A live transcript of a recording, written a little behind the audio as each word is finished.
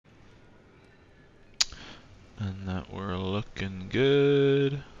and that we're looking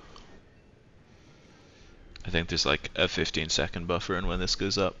good. I think there's like a 15-second buffer in when this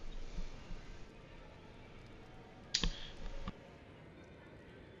goes up.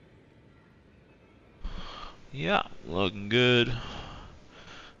 Yeah, looking good.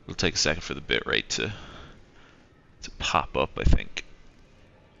 It'll take a second for the bitrate to pop up, I think.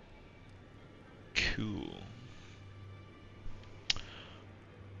 Cool.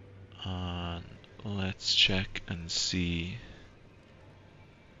 Let's check and see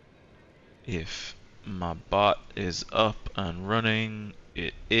if my bot is up and running.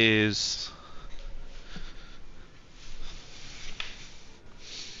 It is.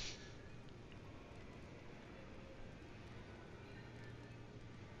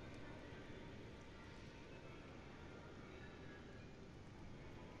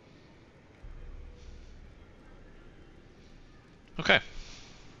 Okay.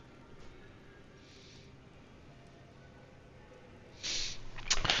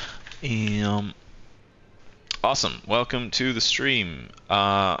 Awesome. Welcome to the stream.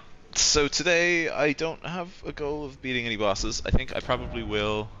 So today I don't have a goal of beating any bosses. I think I probably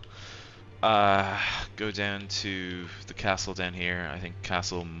will go down to the castle down here. I think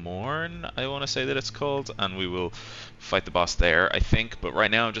Castle Morne, I want to say that it's called, and we will fight the boss there, I think. But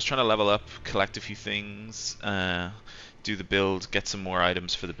right now I'm just trying to level up, collect a few things, do the build, get some more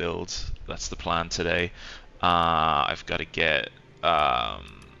items for the build. That's the plan today. I've got to get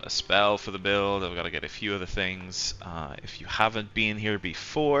a spell for the build. I've got to get a few other things. If you haven't been here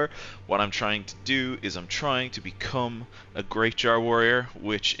before, what I'm trying to do is I'm trying to become a Great Jar Warrior,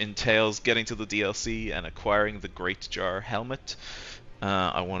 which entails getting to the DLC and acquiring the Great Jar helmet.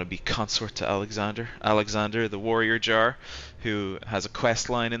 I want to be consort to Alexander, the Warrior Jar, who has a quest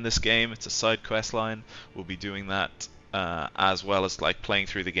line in this game. It's a side quest line. We'll be doing that as well as like playing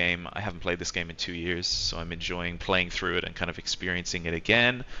through the game. I haven't played this game in 2 years, so I'm enjoying playing through it and kind of experiencing it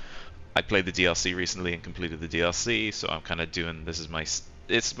again. I played the DLC recently and completed the DLC, so I'm kind of doing,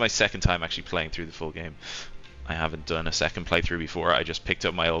 it's my second time actually playing through the full game. I haven't done a second playthrough before. I just picked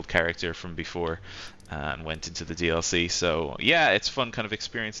up my old character from before and went into the DLC. So yeah, it's fun kind of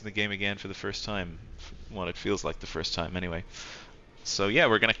experiencing the game again for the first time, what it feels like the first time anyway. So yeah,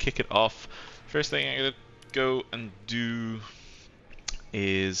 we're gonna kick it off. First thing I'm gonna go and do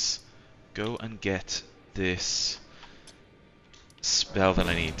is go and get this spell that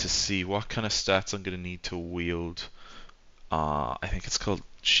I need to see what kind of stats I'm going to need to wield. I think it's called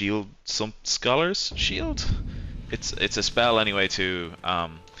Shield, some Scholars Shield. It's a spell anyway to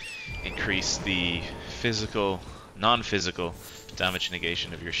increase the physical, non-physical damage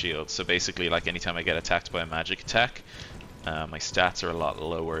negation of your shield. So basically, like anytime I get attacked by a magic attack, my stats are a lot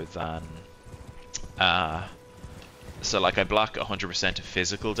lower than. So like I block 100% of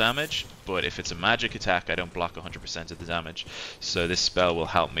physical damage, but if it's a magic attack, I don't block 100% of the damage. So this spell will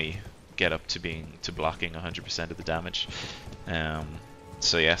help me get up to blocking 100% of the damage.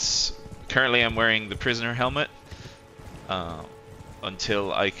 So yes, currently I'm wearing the prisoner helmet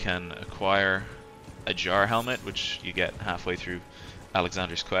until I can acquire a jar helmet, which you get halfway through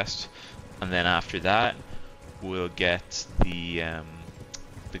Alexander's quest, and then after that we'll get the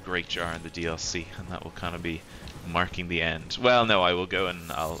Great Jar in the DLC, and that will kind of be marking the end. Well, no, I will go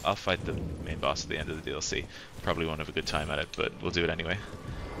and I'll fight the main boss at the end of the DLC. Probably won't have a good time at it, but we'll do it anyway.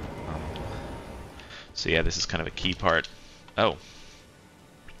 So yeah, this is kind of a key part. Oh.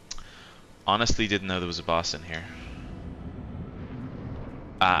 Honestly didn't know there was a boss in here.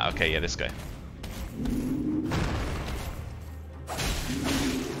 Ah, okay, yeah, this guy.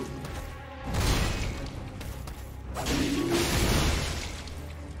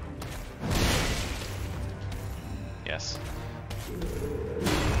 Yes.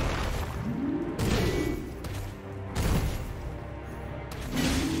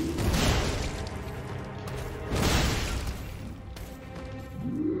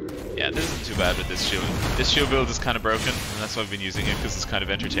 Yeah, this isn't too bad with this shield. This shield build is kind of broken, and that's why I've been using it, because it's kind of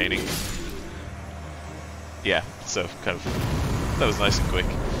entertaining. Yeah, so kind of, that was nice and quick.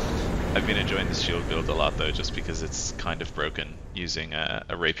 I've been enjoying this shield build a lot though, just because it's kind of broken using a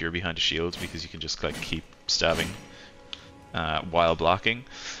rapier behind a shield, because you can just like keep stabbing while blocking,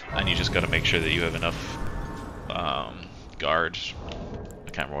 and you just got to make sure that you have enough guard.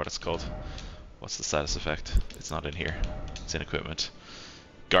 I can't remember what it's called. What's the status effect? It's not in here. It's in equipment.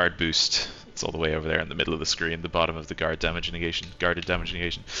 Guard boost. It's all the way over there in the middle of the screen, the bottom of the guard damage negation. Guarded damage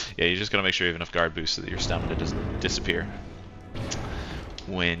negation. Yeah, you just got to make sure you have enough guard boost so that your stamina doesn't disappear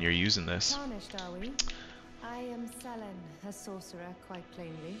when you're using this. Tarnished, are we? I am Selen, a sorcerer, quite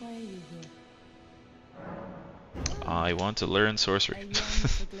plainly. Why are you here? I want to learn sorcery. A yearn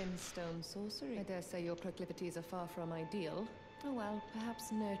for glintstone sorcery. I dare say your proclivities are far from ideal. Oh well,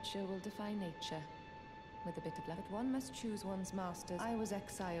 perhaps nurture will defy nature. With a bit of luck, but one must choose one's masters. I was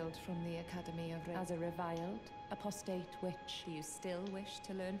exiled from the Academy of as a reviled, apostate witch. Do you still wish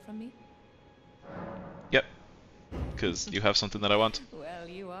to learn from me? Yep, because you have something that I want. Well,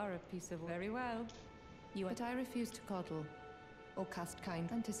 you are a piece of very well. But I refuse to coddle or cast kind.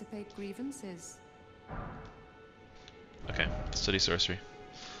 Anticipate grievances. Okay, study sorcery.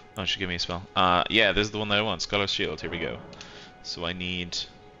 Oh, it should give me a spell. Yeah, this is the one that I want. Scholar's Shield. Here we go. So I need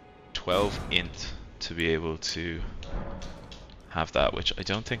 12 int to be able to have that, which I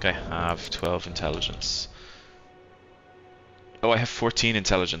don't think I have 12 intelligence. Oh, I have 14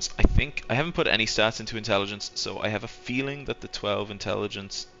 intelligence. I think I haven't put any stats into intelligence, so I have a feeling that the 12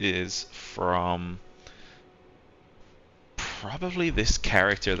 intelligence is from probably this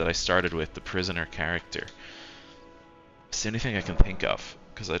character that I started with, the prisoner character. It's the only thing I can think of,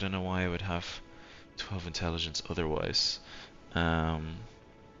 because I don't know why I would have 12 intelligence otherwise.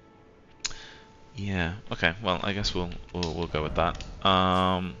 Yeah, okay, well, I guess we'll go with that.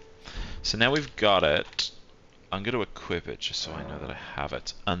 So now we've got it. I'm going to equip it just so I know that I have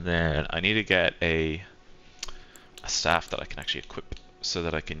it. And then I need to get a staff that I can actually equip so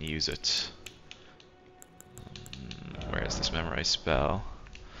that I can use it. Where is this memorized spell?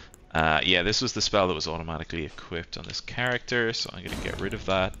 Yeah, this was the spell that was automatically equipped on this character, so I'm going to get rid of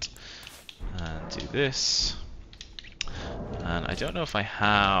that and do this. And I don't know if I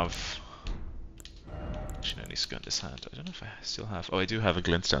have... Actually, I need to go in this hand. I don't know if I still have... Oh, I do have a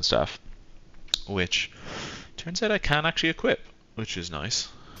glintstone staff, which turns out I can actually equip, which is nice.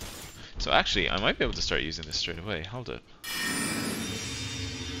 So actually, I might be able to start using this straight away. Hold it.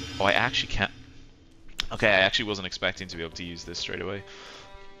 Oh, I actually can't... Okay, I actually wasn't expecting to be able to use this straight away.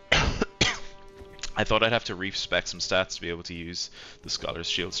 I thought I'd have to respec some stats to be able to use the Scholar's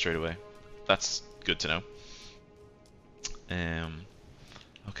Shield straight away. That's good to know.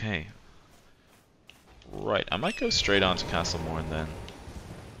 Okay. Right, I might go straight on to Castle Morne then.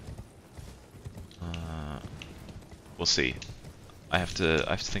 We'll see. I have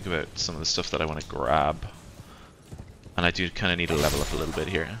to think about some of the stuff that I want to grab, and I do kind of need to level up a little bit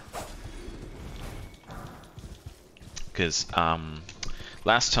here, because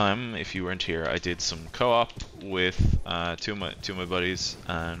last time, if you weren't here, I did some co-op with two of my buddies,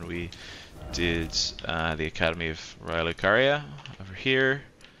 and we did the Academy of Raya Lucaria over here,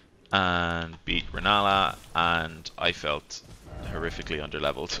 and beat Renala, and I felt horrifically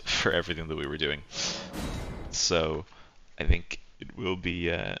underleveled for everything that we were doing. So I think it will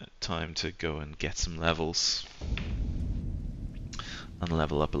be time to go and get some levels and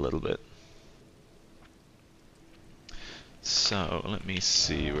level up a little bit. So let me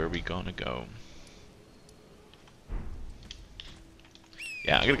see, where are we gonna go?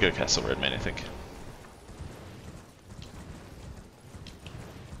 Yeah, I'm gonna go to Castle Redmane, I think.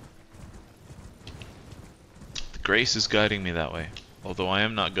 Grace is guiding me that way. Although I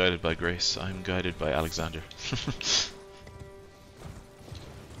am not guided by Grace, I'm guided by Alexander.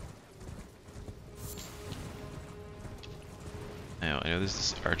 Now, I know there's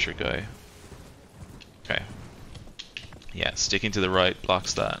this archer guy. Okay. Yeah, sticking to the right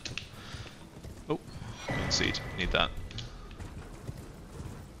blocks that. Oh, concede. Need that.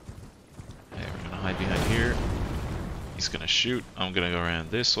 Okay, we're gonna hide behind here. He's gonna shoot. I'm gonna go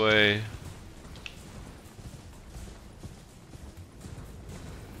around this way.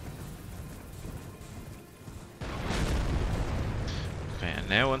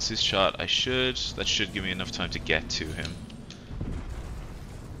 Now once he's shot, that should give me enough time to get to him.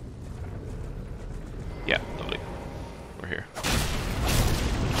 Yeah, lovely. We're here.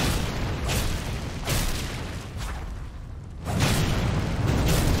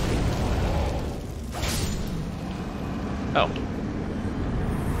 Oh.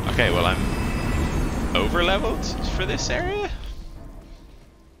 Okay, well I'm over-leveled for this area?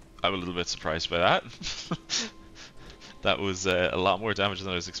 I'm a little bit surprised by that. That was a lot more damage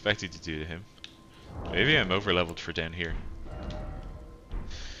than I was expecting to do to him. Maybe I'm over-leveled for down here.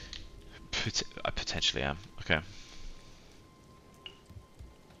 I potentially am. Okay.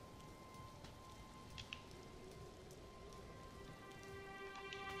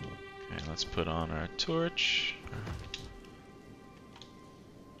 Okay, let's put on our torch.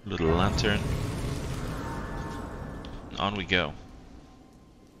 Our little lantern. On we go.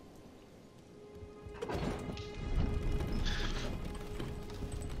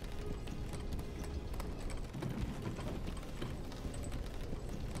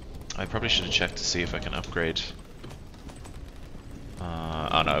 I probably should have checked to see if I can upgrade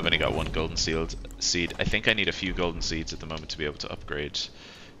Oh no, I've only got one golden seed. I think I need a few golden seeds at the moment to be able to upgrade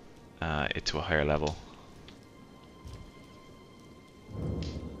it to a higher level.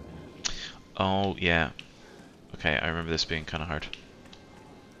 Oh yeah. Okay, I remember this being kind of hard.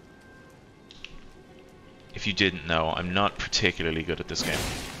 If you didn't know, I'm not particularly good at this game.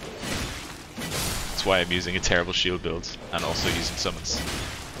 That's why I'm using a terrible shield build and also using summons.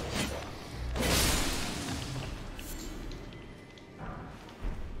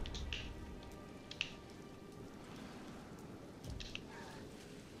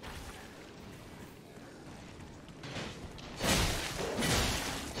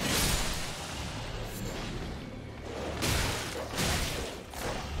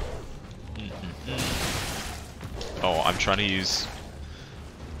 Oh, I'm trying to use...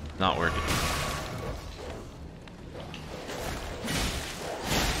 Not working.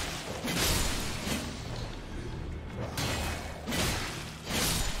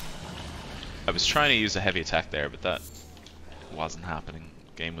 I was trying to use a heavy attack there, but that wasn't happening.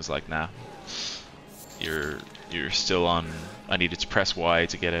 Game was like, nah. You're still on... I needed to press Y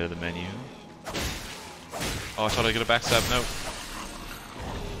to get out of the menu. Oh, I thought I got a backstab. No.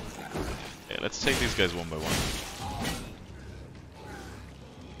 Okay, let's take these guys one by one.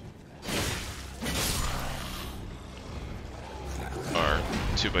 Or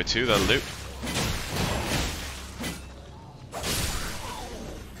 2x2, that'll do.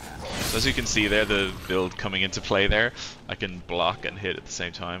 So as you can see there, the build coming into play there, I can block and hit at the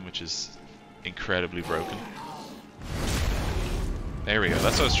same time, which is incredibly broken. There we go,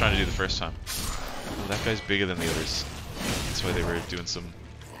 that's what I was trying to do the first time. Oh, that guy's bigger than the others. That's why they were doing some...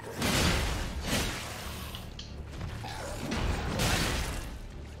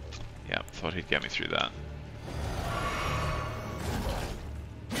 Yeah, thought he'd get me through that.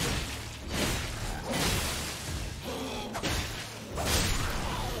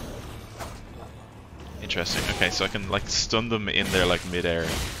 Interesting. Okay, so I can like stun them in there like mid-air.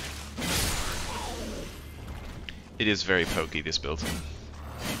 It is very pokey, this build.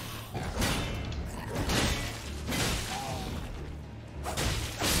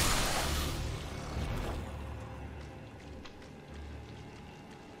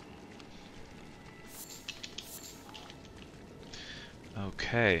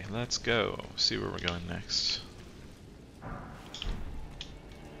 Okay, let's go. See where we're going next.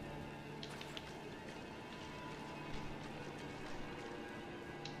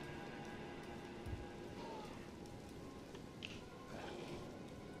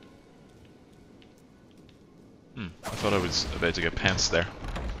 I thought I was about to get pounced there.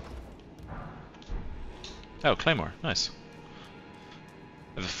 Oh, Claymore, nice.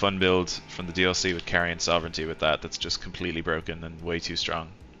 I have a fun build from the DLC with Carrion Sovereignty with that that's just completely broken and way too strong.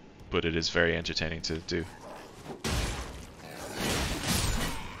 But it is very entertaining to do.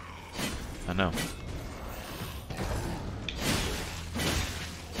 I know.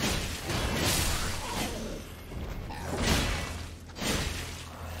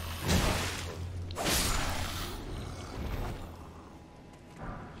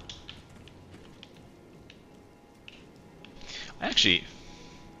 I actually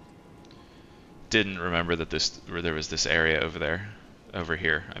didn't remember that there was this area over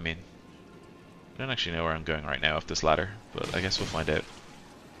here. I mean, I don't actually know where I'm going right now up this ladder, but I guess we'll find out.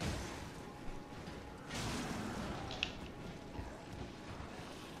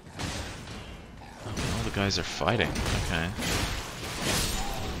 Oh, all the guys are fighting. Okay.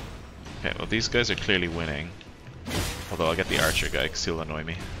 Okay, well these guys are clearly winning. Although I'll get the archer guy because he'll annoy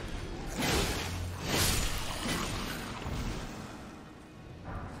me.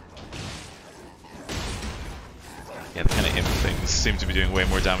 Yeah, the kind of imp things seem to be doing way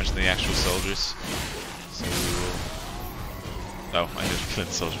more damage than the actual soldiers. So we will... Oh, I did Flint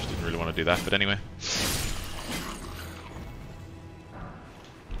soldiers, didn't really want to do that, but anyway.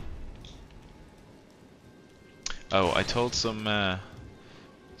 Oh, I told some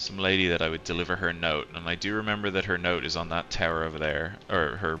lady that I would deliver her note, and I do remember that her note is on that tower over there,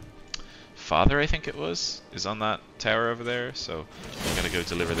 or her father, I think it was, is on that tower over there, so I'm gonna go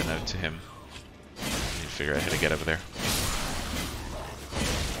deliver the note to him. Figure out how to get over there.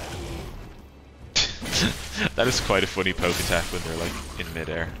 That is quite a funny poke attack when they're like in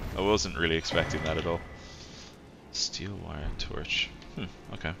mid-air. I wasn't really expecting that at all. Steel wire torch.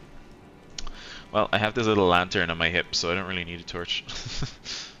 Okay. Well, I have this little lantern on my hip, so I don't really need a torch.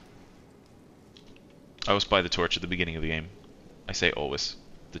 I always buy the torch at the beginning of the game. I say always.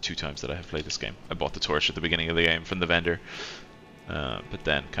 The 2 times that I have played this game. I bought the torch at the beginning of the game from the vendor. But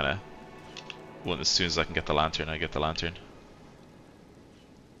then kind of... Well, as soon as I can get the lantern, I get the lantern.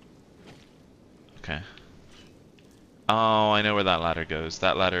 Okay. Oh, I know where that ladder goes.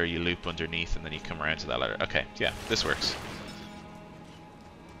 That ladder you loop underneath and then you come around to that ladder. Okay, yeah, this works.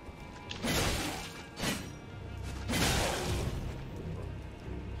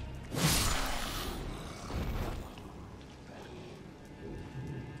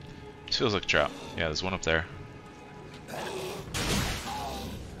 This feels like a trap. Yeah, there's one up there.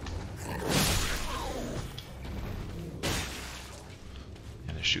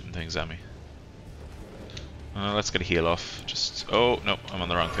 And they're shooting things at me. Let's get a heal off. Just... Oh, no, I'm on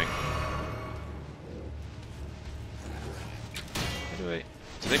the wrong thing. Do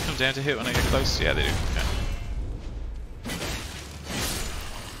they come down to hit when I get close? Yeah, they do. Okay.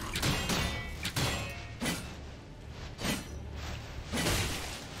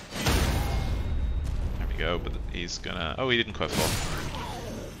 There we go, but he's gonna... Oh, he didn't quite fall.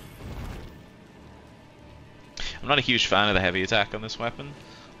 I'm not a huge fan of the heavy attack on this weapon.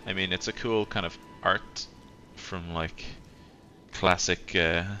 I mean, it's a cool kind of art from like classic,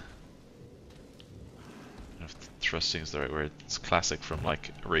 I don't know if thrusting is the right word, it's classic from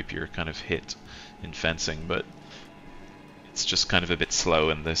like a rapier kind of hit in fencing, but it's just kind of a bit slow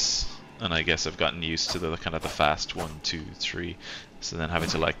in this, and I guess I've gotten used to the kind of the fast 1, 2, 3, so then having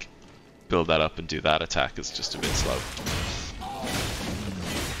to like build that up and do that attack is just a bit slow.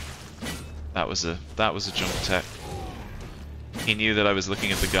 That was a jump attack. He knew that I was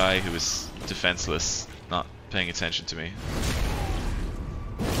looking at the guy who was defenseless, not paying attention to me.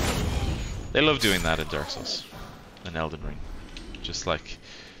 They love doing that in Dark Souls and Elden Ring. Just like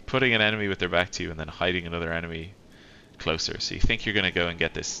putting an enemy with their back to you and then hiding another enemy closer. So you think you're going to go and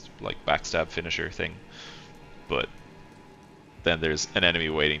get this like backstab finisher thing, but then there's an enemy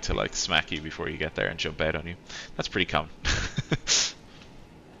waiting to like smack you before you get there and jump out on you. That's pretty common.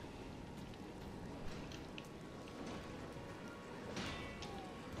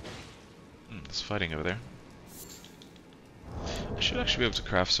 There's fighting over there. I should actually be able to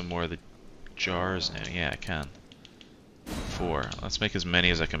craft some more of the jars now. Yeah, I can. 4. Let's make as many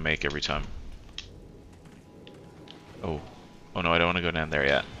as I can make every time. Oh. Oh no, I don't want to go down there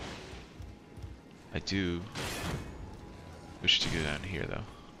yet. I do wish to go down here though.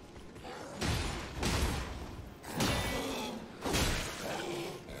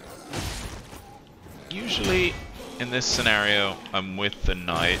 Usually in this scenario I'm with the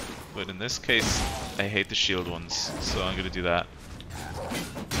knight, but in this case I hate the shield ones, so I'm going to do that.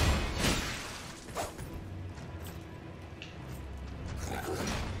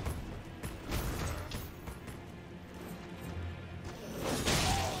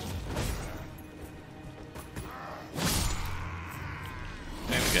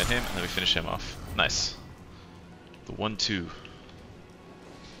 Then we get him, and then we finish him off. Nice. The 1-2.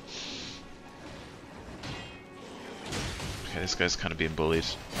 Okay, this guy's kind of being bullied.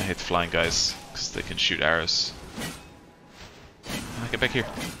 I hate the flying guys because they can shoot arrows. Get back here.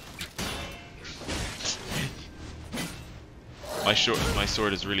 My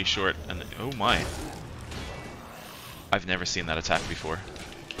sword is really short, and oh my! I've never seen that attack before.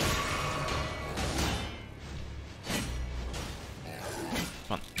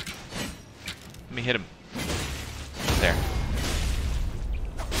 Come on, let me hit him. There.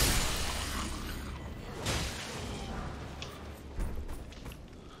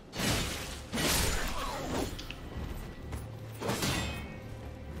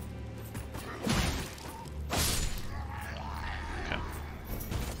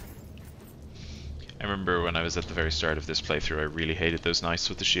 When I was at the very start of this playthrough, I really hated those knights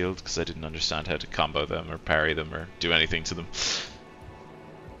with the shield because I didn't understand how to combo them or parry them or do anything to them.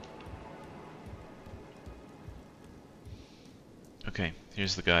 Okay,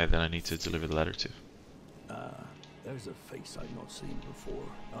 here's the guy that I need to deliver the letter to. There's a face I've not seen before.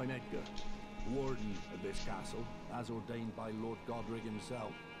 I'm Edgar, warden of this castle, as ordained by Lord Godric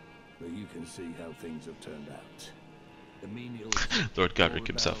himself. But you can see how things have turned out. The menials Lord Godric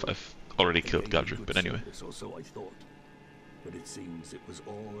himself. I've already killed Godric, but anyway. Or so I thought. But it seems it was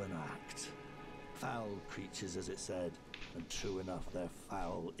all an act. Foul creatures, as it said, and true enough, they're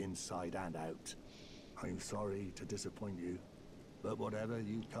foul inside and out. I'm sorry to disappoint you, but whatever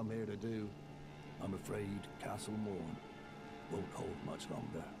you come here to do, I'm afraid Castle Morne won't hold much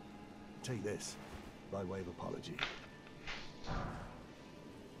longer. Take this, by way of apology.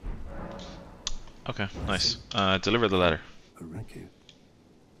 Okay, nice. Deliver the letter. Thank you.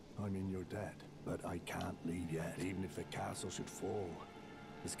 I'm in your debt, but I can't leave yet, even if the castle should fall.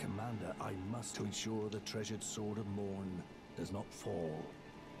 As commander, I must ensure the treasured sword of Morne does not fall.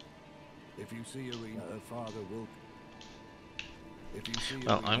 If you see Irina, her father will... If you see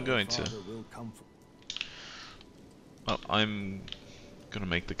well, Irina, I'm going to... will come for... Well, I'm gonna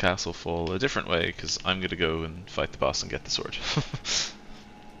make the castle fall a different way, because I'm gonna go and fight the boss and get the sword.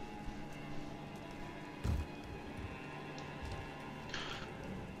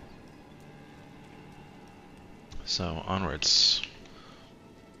 So, onwards.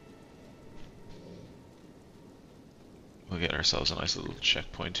 We'll get ourselves a nice little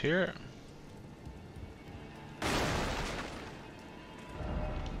checkpoint here.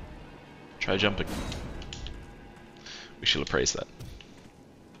 Try jumping. We shall appraise that.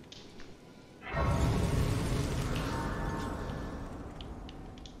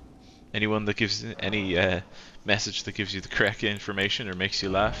 Anyone that gives any message that gives you the correct information or makes you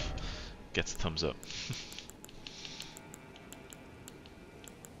laugh gets a thumbs up.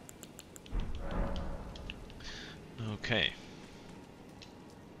 Okay.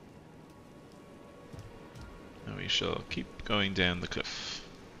 Now we shall keep going down the cliff.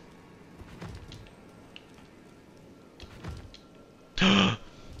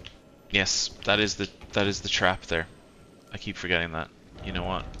 Yes, that is the trap there. I keep forgetting that. You know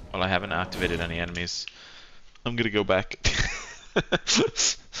what? Well, I haven't activated any enemies. I'm gonna go back.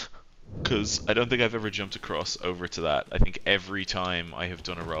 Because I don't think I've ever jumped across over to that. I think every time I have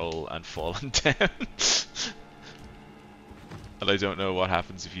done a roll and fallen down. And I don't know what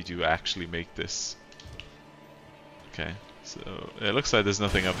happens if you do actually make this. Okay, so it looks like there's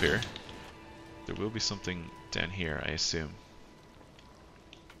nothing up here. There will be something down here, I assume.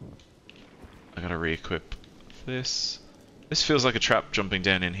 I gotta re-equip this. This feels like a trap jumping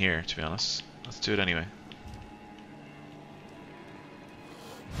down in here, to be honest. Let's do it anyway.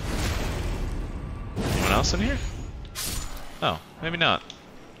 Anyone else in here? Oh, maybe not.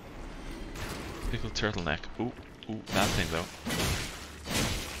 Pickled turtleneck. Ooh, ooh, that thing though.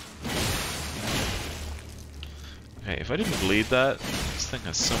 Okay, if I didn't bleed that, this thing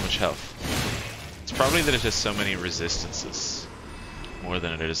has so much health. It's probably that it has so many resistances, more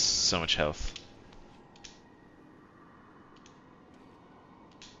than it is so much health.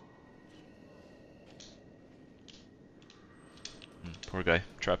 Poor guy,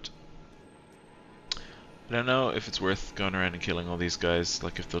 trapped. I don't know if it's worth going around and killing all these guys,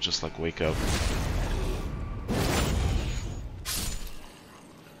 like if they'll just like wake up.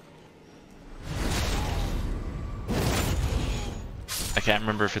 I can't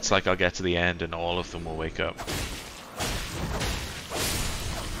remember if it's like I'll get to the end and all of them will wake up.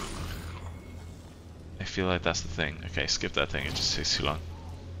 I feel like that's the thing. Okay, skip that thing, it just takes too long.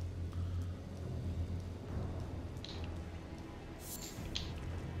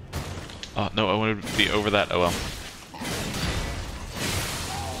 Oh no, I wanted to be over that, oh well.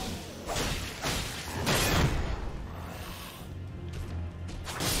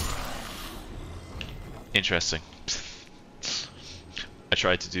 Interesting. I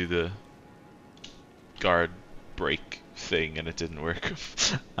tried to do the guard break thing and it didn't work.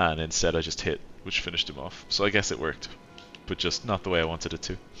 And instead I just hit, which finished him off. So I guess it worked, but just not the way I wanted it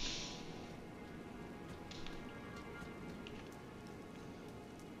to.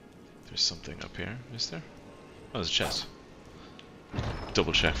 There's something up here, is there? Oh, there's a chest.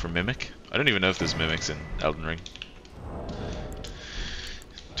 Double check for Mimic. I don't even know if there's Mimics in Elden Ring.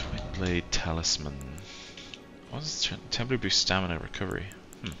 Blaidd Talisman. What is this? Temporary boost stamina recovery.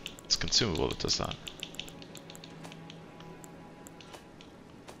 It's consumable that does that.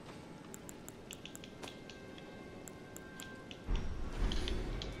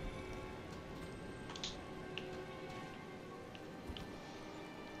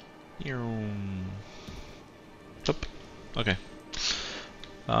 Up. Okay.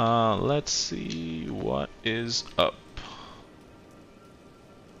 Let's see what is up.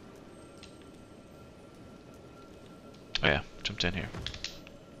 Oh yeah, jumped in here.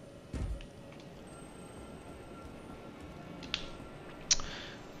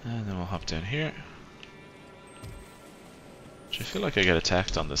 And then we'll hop down here. Which I feel like I get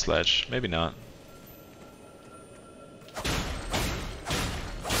attacked on this ledge. Maybe not.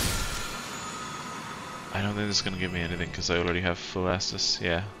 I don't think this is going to give me anything because I already have full Estus.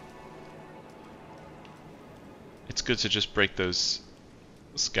 Yeah. It's good to just break those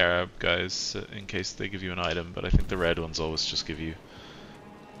scarab guys in case they give you an item, but I think the red ones always just give you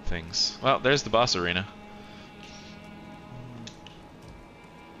things. Well, there's the boss arena.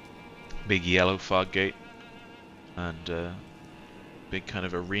 Big yellow fog gate and big kind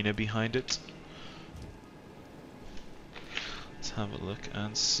of arena behind it. Let's have a look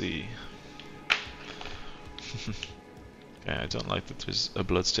and see. Okay, I don't like that there's a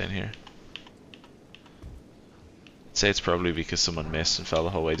bloodstain here. I'd say it's probably because someone missed and fell the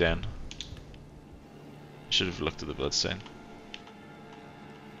whole way down. I should have looked at the bloodstain.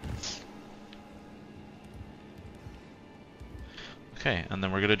 Okay, and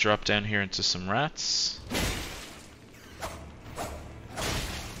then we're gonna drop down here into some rats.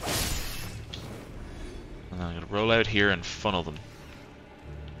 And then I'm gonna roll out here and funnel them.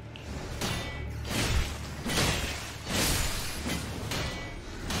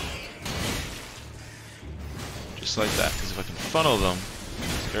 Just like that, because if I can funnel them,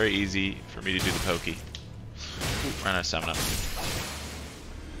 it's very easy for me to do the pokey. Ooh, ran out of stamina.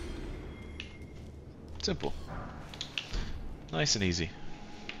 Simple. Nice and easy.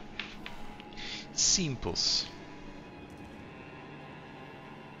 Simples.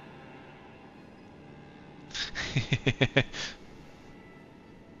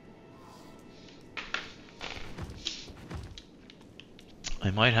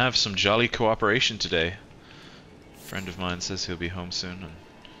 I might have some jolly cooperation today. A friend of mine says he'll be home soon and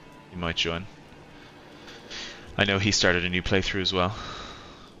he might join. I know he started a new playthrough as well.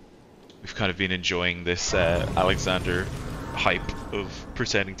 We've kind of been enjoying this Alexander hype of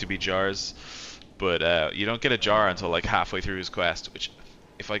pretending to be jars, but you don't get a jar until like halfway through his quest, which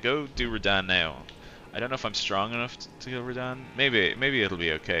if I go do Radahn now, I don't know if I'm strong enough to kill Radahn. Maybe it'll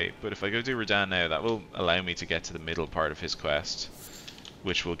be okay, but if I go do Radahn now, that will allow me to get to the middle part of his quest,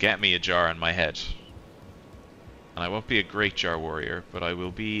 which will get me a jar on my head. And I won't be a great jar warrior, but I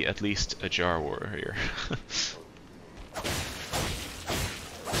will be at least a jar warrior.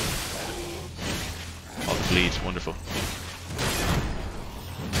 Oh, the Blaidd, wonderful.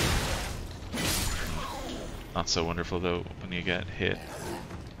 Not so wonderful though when you get hit.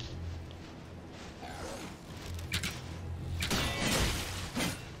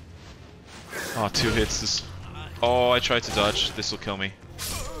 Oh, 2 hits. This. Oh, I tried to dodge. This will kill me.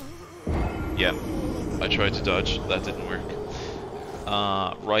 Yeah, I tried to dodge. That didn't work.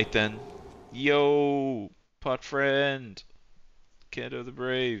 Right then. Yo, pot friend. Kendo the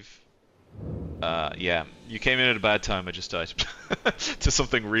Brave. Yeah, you came in at a bad time. I just died to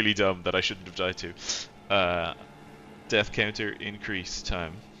something really dumb that I shouldn't have died to. Death counter increase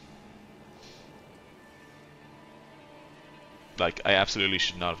time. Like, I absolutely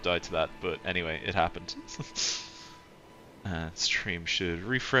should not have died to that, but anyway, it happened. Stream should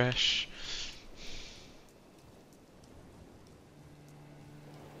refresh.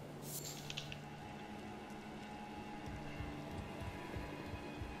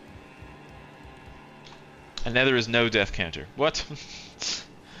 And now there is no death counter. What?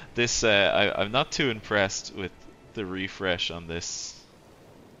 This, I'm not too impressed with the refresh on this.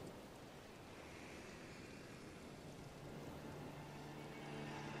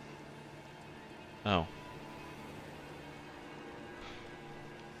 Oh.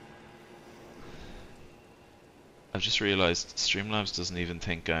 I've just realized Streamlabs doesn't even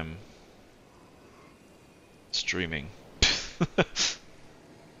think I'm streaming.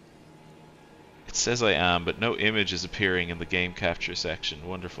 It says I am, but no image is appearing in the game capture section.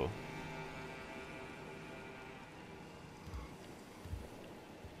 Wonderful.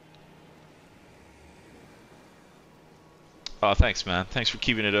 Oh, thanks, man. Thanks for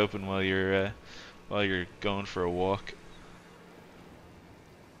keeping it open while you're going for a walk.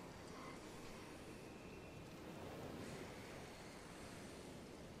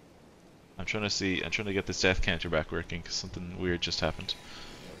 I'm trying to get this death counter back working because something weird just happened.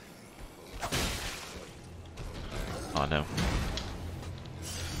 Oh no.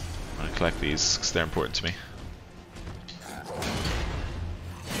 I'm gonna collect these because they're important to me.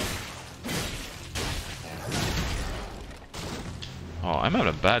 Oh, I'm having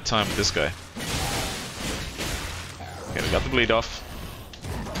a bad time with this guy. Okay, we got the bleed off.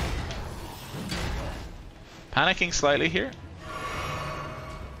 Panicking slightly here,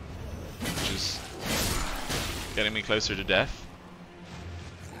 which is getting me closer to death.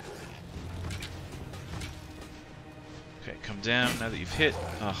 Okay, come down now that you've hit.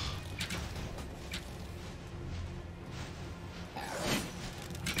 Ugh.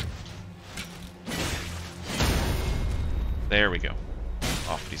 There we go.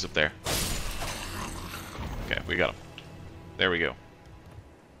 Oh, he's up there. Okay, we got him. There we go.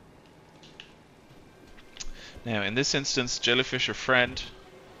 Now, in this instance, jellyfish are friend,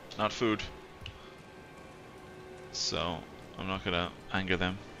 not food. So, I'm not gonna anger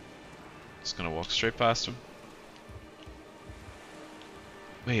them. Just gonna walk straight past them.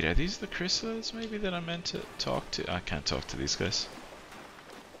 Wait, are these the Crystalians maybe that I'm meant to talk to? I can't talk to these guys.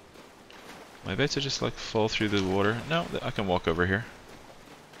 Am I about to just like fall through the water? No, I can walk over here.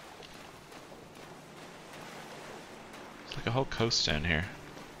 It's like a whole coast down here.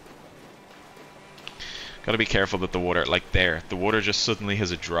 Gotta be careful that the water, like there, the water just suddenly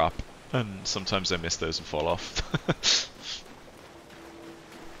has a drop. And sometimes I miss those and fall off.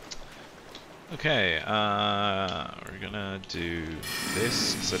 Okay, we're gonna do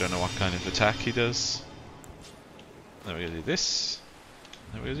this, because I don't know what kind of attack he does. Then we're gonna do this.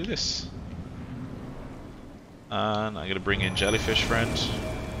 Then we're gonna do this. And I'm gonna bring in Jellyfish Friend.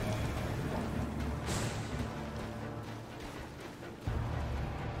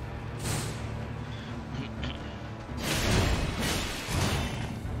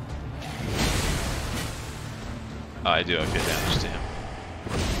 Oh, I do okay damage to him.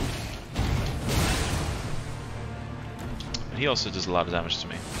 And he also does a lot of damage to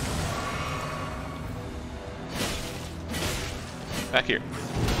me. Back here.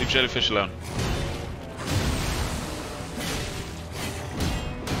 Leave Jellyfish alone.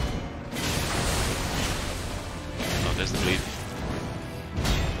 Oh, there's the bleed.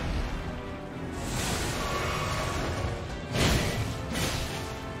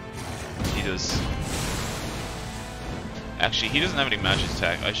 He does... Actually, he doesn't have any magic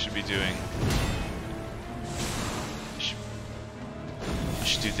attack. I should be doing... I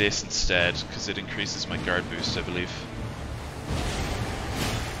should do this instead, because it increases my guard boost, I believe.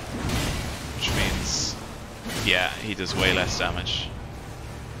 Which means... yeah, he does way less damage.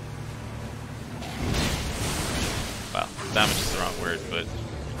 Well, damage is the wrong word, but...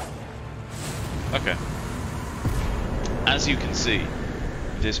 okay. As you can see,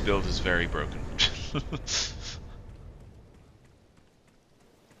 this build is very broken.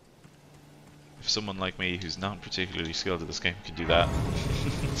 If someone like me, who's not particularly skilled at this game, can do that,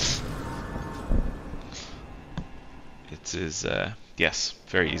 it is, yes,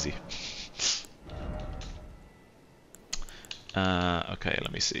 very easy. Okay,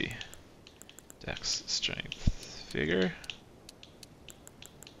 let me see. Dex, strength, vigor.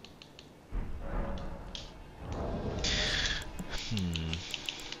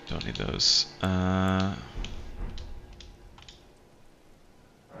 Don't need those.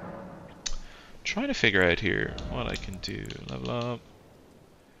 Trying to figure out here what I can do. Level up.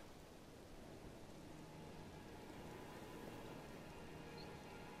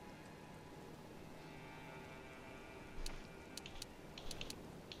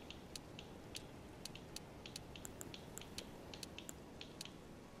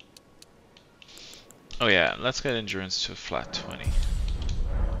 Oh yeah, let's get endurance to a flat 20.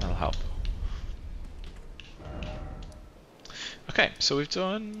 That'll help. Okay, so we've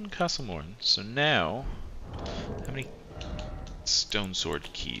done Castle Morne. So now, how many stone sword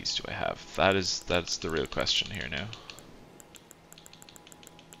keys do I have? That's the real question here now.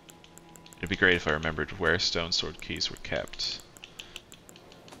 It'd be great if I remembered where stone sword keys were kept,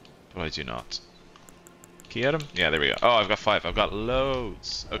 but I do not. Key item? Yeah, there we go. Oh, I've got 5. I've got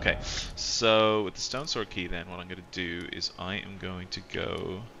loads. Okay, so with the stone sword key, then what I'm going to do is I am going to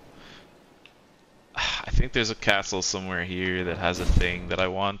go. I think there's a castle somewhere here that has a thing that I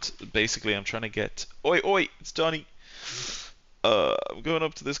want. Basically, I'm trying to get... Oi, oi! It's Donnie! I'm going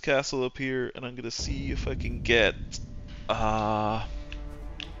up to this castle up here, and I'm going to see if I can get... the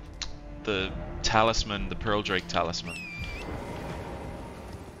talisman, the Pearldrake Talisman.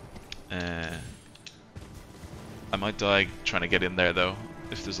 I might die trying to get in there, though,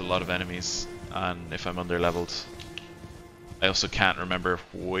 if there's a lot of enemies, and if I'm under-leveled. I also can't remember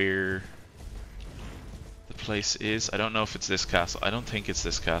where... the place is. I don't know if it's this castle. I don't think it's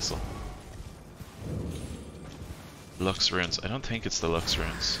this castle. Lux Ruins. I don't think it's the Lux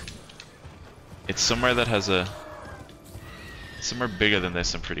Ruins. It's somewhere that has a... somewhere bigger than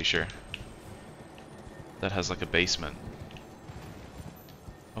this, I'm pretty sure. That has like a basement.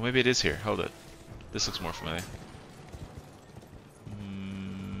 Oh, maybe it is here. Hold it. This looks more familiar.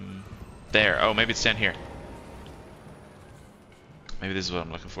 There. Oh, maybe it's down here. Maybe this is what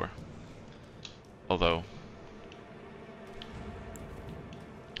I'm looking for. Although...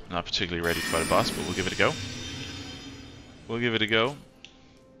 I'm not particularly ready to fight a boss, but we'll give it a go. We'll give it a go.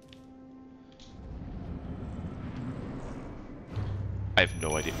 I have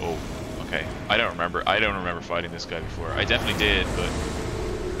no idea. Oh, okay. I don't remember fighting this guy before. I definitely did, but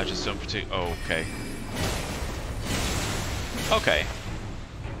I just don't particularly... oh, okay. Okay.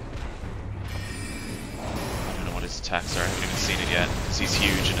 I don't know what his attacks are. I haven't even seen it yet, because he's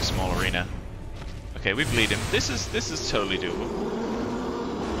huge in a small arena. Okay, we bleed him. This is totally doable.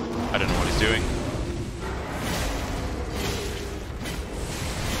 I don't know what he's doing.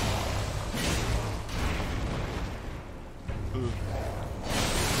 Ooh.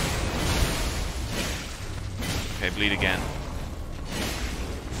 Okay, bleed again.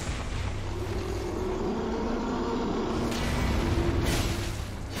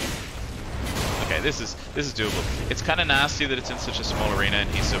 Okay, this is doable. It's kind of nasty that it's in such a small arena and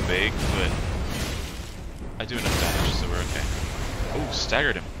he's so big, but I do enough damage, so we're okay. Oh,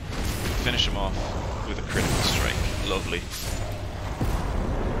 staggered him. finish him off with a critical strike. Lovely.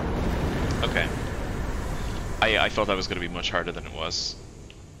 Okay. I thought that was going to be much harder than it was.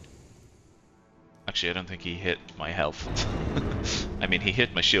 Actually, I don't think he hit my health. I mean, he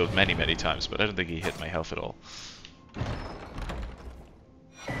hit my shield many, many times, but I don't think he hit my health at all.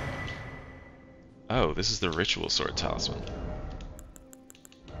 Oh, this is the Ritual Sword Talisman.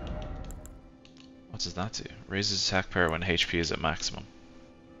 What does that do? Raises attack power when HP is at maximum.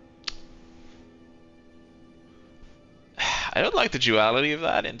 I don't like the duality of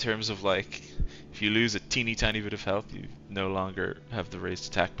that in terms of, like, if you lose a teeny tiny bit of health, you no longer have the raised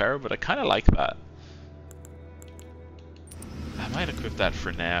attack power, but I kind of like that. I might equip that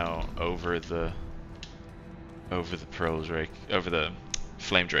for now over the Pearldrake, over the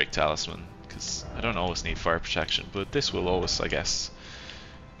Flamedrake Talisman, because I don't always need fire protection, but this will always, I guess,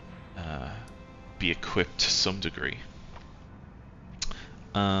 be equipped to some degree.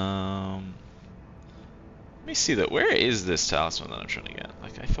 Let me see that. Where is this talisman that I'm trying to get?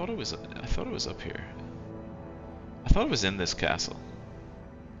 Like, I thought it was up here. I thought it was in this castle.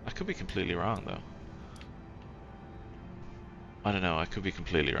 I could be completely wrong though. I don't know, I could be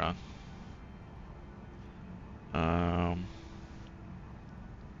completely wrong. Oh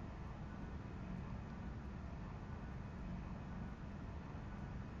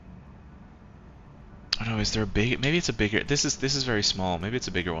no, is there a big? Maybe it's a bigger. This is very small. Maybe it's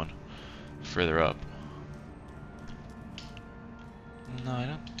a bigger one further up. No, I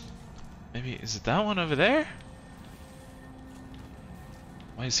don't. Maybe is it that one over there?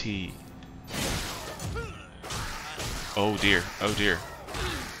 Why is he? Oh dear! Oh dear!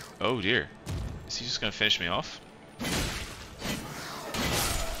 Oh dear! Is he just gonna finish me off?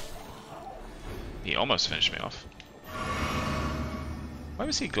 He almost finished me off. Why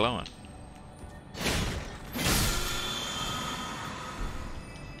was he glowing?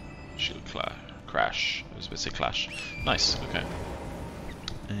 Shield crash. I was about to say clash. Nice. Okay.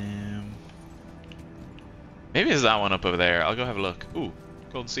 Maybe it's that one up over there. I'll go have a look. Ooh,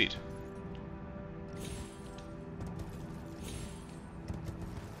 golden seed.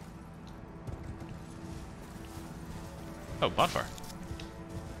 Oh, bonfire.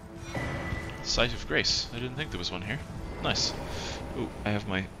 Site of Grace. I didn't think there was one here. Nice. Ooh, I have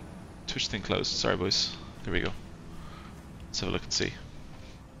my Twitch thing closed. Sorry, boys. There we go. Let's have a look and see.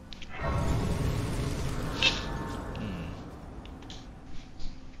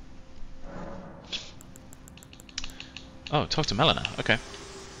 Oh, talk to Melina. Okay.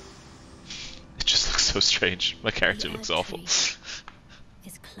 It just looks so strange. My character looks awful.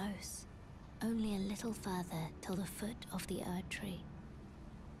 Is close. Only a little further till the foot of the Erd Tree.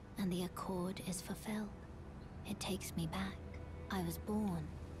 And the accord is fulfilled. It takes me back. I was born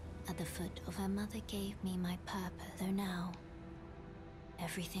at the foot of her mother gave me my purpose. Though now,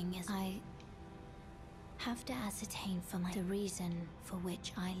 everything is... I have to ascertain for the reason for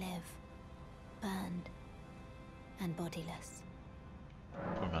which I live. Burned and bodiless.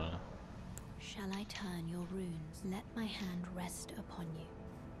 Poor Melina. Shall I turn your runes? Let my hand rest upon you.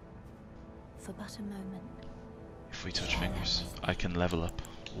 For but a moment. If we touch fingers, I can level up.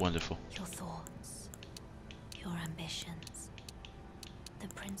 Wonderful. Your thoughts, your ambitions, the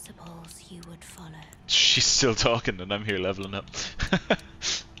principles you would follow. She's still talking and I'm here leveling up.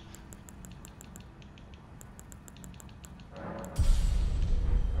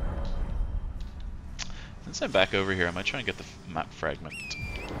 Since I'm back over here, I might try and get the map fragment.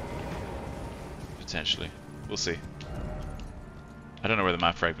 Potentially. We'll see. I don't know where the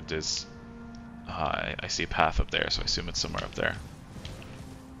map fragment is. I see a path up there, so I assume it's somewhere up there.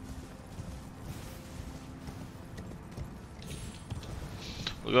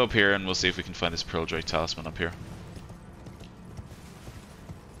 We'll go up here and we'll see if we can find this Pearldrake Talisman up here.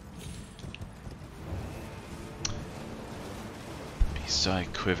 Beast Eye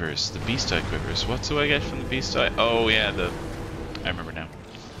Quivers. The Beast Eye Quivers. What do I get from the Beast Eye? Oh yeah, I remember now.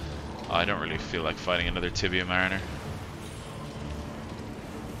 I don't really feel like fighting another Tibia Mariner.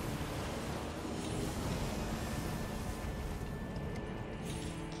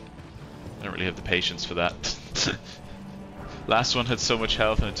 I don't really have the patience for that. Last one had so much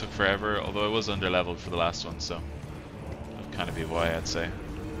health and it took forever, although I was underleveled for the last one, so that'd kind of be why I'd say.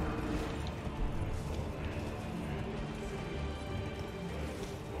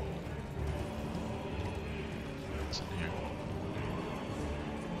 What's in here?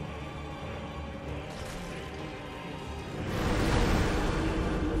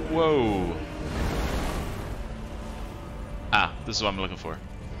 Whoa! Ah, this is what I'm looking for.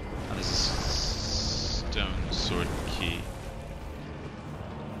 And this is stone sword key.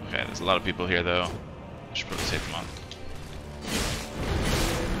 Okay, there's a lot of people here though. I should probably take them on.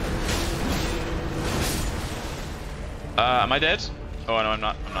 Am I dead? Oh no, I'm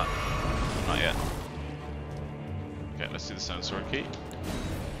not. I'm not. I'm not yet. Okay, let's do the sound sword key.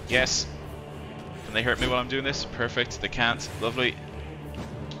 Yes. Can they hurt me while I'm doing this? Perfect. They can't. Lovely.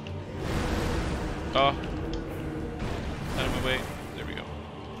 Oh. Out of my way. There we go.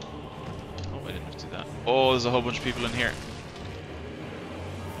 Oh, I didn't have to do that. Oh, there's a whole bunch of people in here.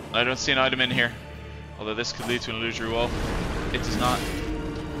 I don't see an item in here. Although this could lead to an illusory wall. It does not.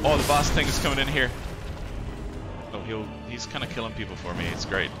 Oh, the boss thing is coming in here. Oh, he's kind of killing people for me. It's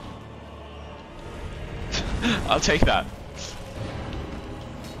great. I'll take that.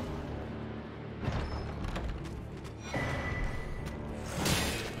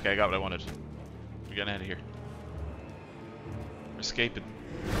 Okay, I got what I wanted. We're getting out of here. We're escaping.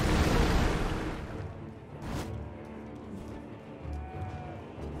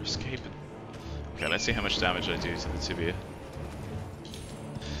 We're escaping. Okay, let's see how much damage I do to the tibia.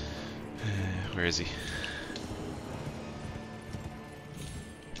 Where is he?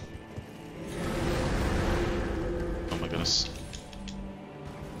 Oh my goodness.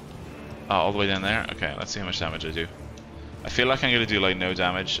 Oh, all the way down there? Okay, let's see how much damage I do. I feel like I'm going to do like no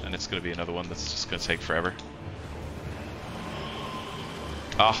damage, and it's going to be another one that's just going to take forever.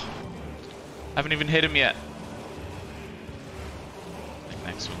 Oh, I haven't even hit him yet. I think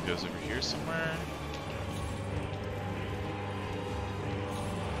next one goes over here somewhere.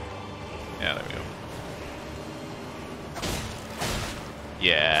 Yeah, there we go.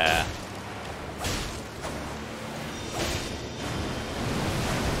 Yeah.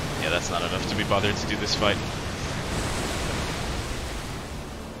 Yeah, that's not enough to be bothered to do this fight.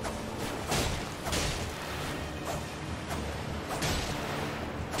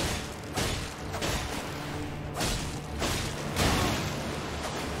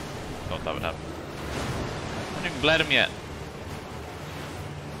 Thought that would happen. I haven't even bled him yet.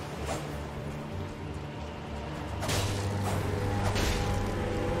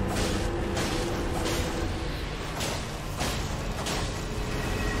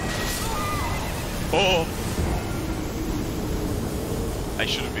 Oh! I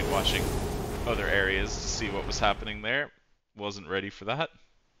should have been watching other areas to see what was happening there. Wasn't ready for that.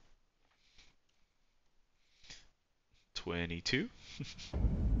 22.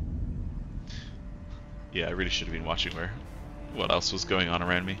 Yeah, I really should have been watching what else was going on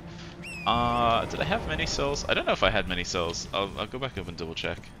around me. Did I have many souls? I don't know if I had many souls. I'll go back up and double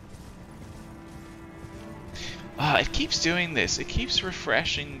check. It keeps doing this. It keeps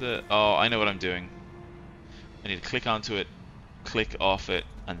refreshing the... Oh, I know what I'm doing. I need to click onto it, click off it,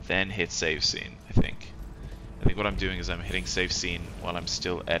 and then hit save scene, I think. I think what I'm doing is I'm hitting save scene while I'm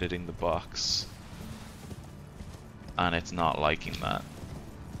still editing the box. And it's not liking that.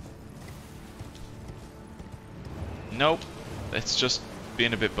 Nope. It's just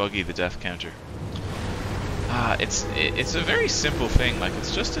being a bit buggy, the death counter. It's a very simple thing, like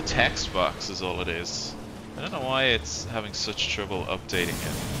it's just a text box is all it is. I don't know why it's having such trouble updating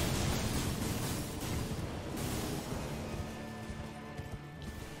it.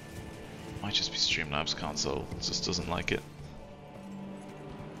 Might just be Streamlabs console, it just doesn't like it.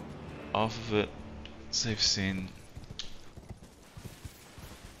 Off of it, save scene.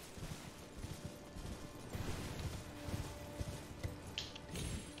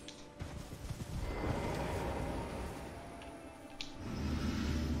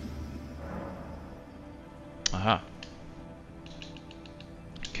 Aha.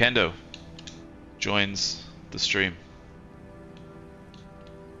 Kendo joins the stream.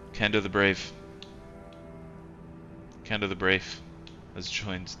 Kendo the Brave. Kendo the Brave has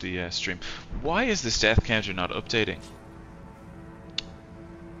joined the stream. Why is this death counter not updating?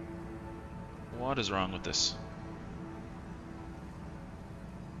 What is wrong with this?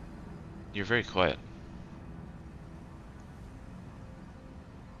 You're very quiet.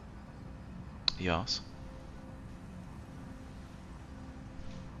 Yes.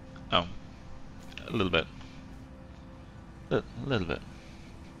 Oh, a little bit. A little bit.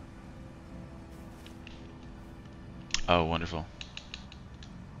 Oh, wonderful.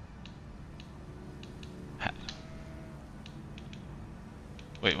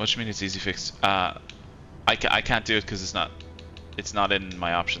 Wait, what do you mean it's easy fixed? I can't do it because it's not in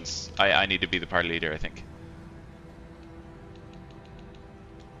my options. I need to be the party leader, I think.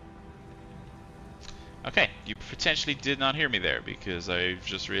 Okay, you potentially did not hear me there because I've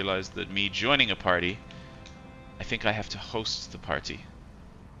just realized that me joining a party, I think I have to host the party.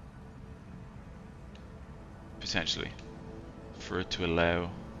 Potentially. For it to allow.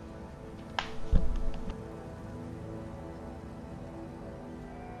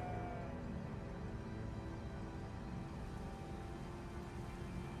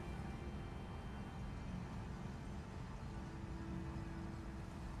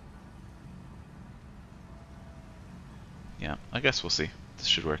 Yeah, I guess we'll see. This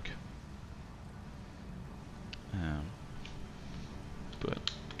should work. But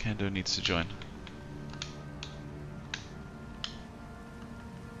Kendo needs to join.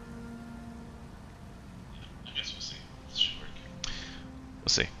 I guess we'll see. This should work. We'll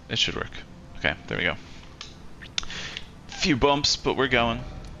see. It should work. Okay, there we go. Few bumps, but we're going.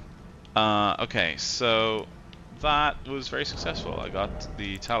 Okay, so that was very successful. I got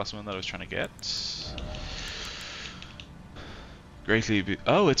the talisman that I was trying to get.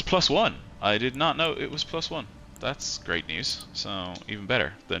 Oh, it's +1. I did not know it was +1. That's great news. So even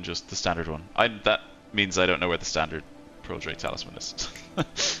better than just the standard one. That means I don't know where the standard Pearldrake Talisman is.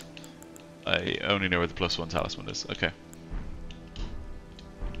 I only know where the +1 talisman is. Okay.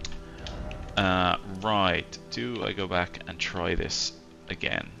 Right. Do I go back and try this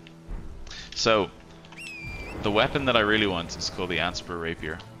again? So the weapon that I really want is called the Anspur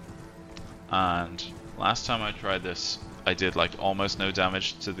Rapier. And last time I tried this, I did like almost no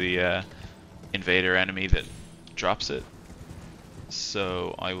damage to the invader enemy that drops it.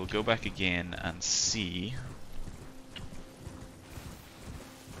 So I will go back again and see.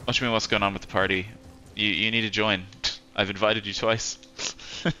 What do you mean, what's going on with the party? You need to join. I've invited you twice.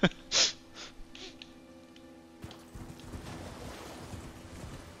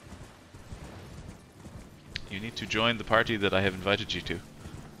 You need to join the party that I have invited you to.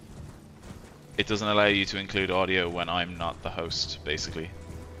 It doesn't allow you to include audio when I'm not the host, basically.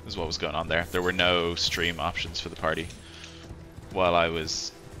 This is what was going on there. There were no stream options for the party while I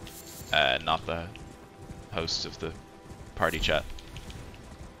was not the host of the party chat.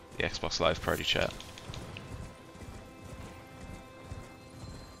 The Xbox Live party chat.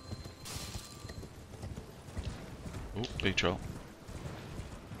 Oh, big troll.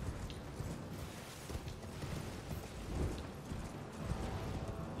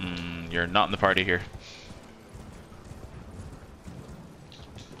 You're not in the party here.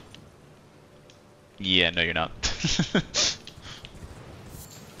 Yeah, no you're not.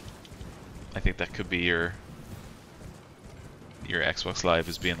 I think that could be your Xbox Live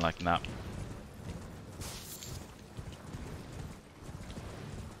is being like, nah.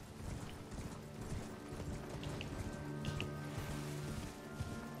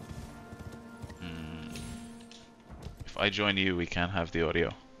 If I join you, we can't have the audio.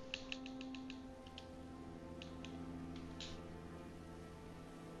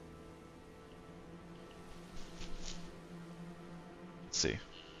 Let's see. If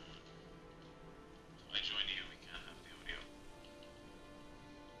I join you, we can't have the audio.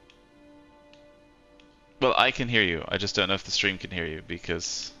 Well, I can hear you. I just don't know if the stream can hear you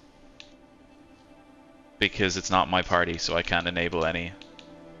because it's not my party, so I can't enable any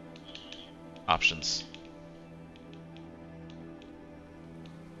options.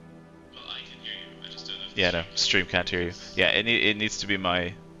 Well, I can hear you. I just don't know if the stream can't hear you. Yeah, it needs to be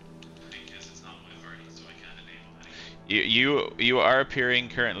my. Because it's not my party, so I can't enable any. You are appearing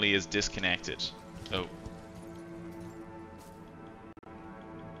currently as disconnected. Oh.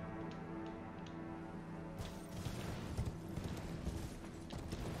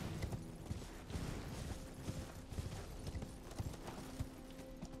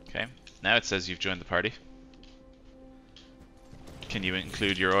 Okay, now it says you've joined the party. Can you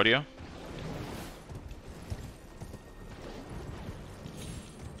include your audio?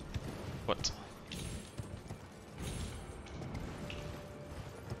 What?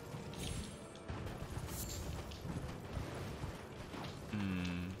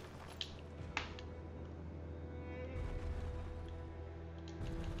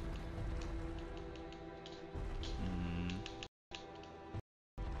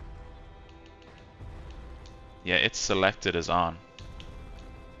 Yeah, it's selected as on.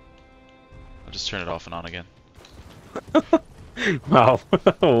 I'll just turn it off and on again. Wow.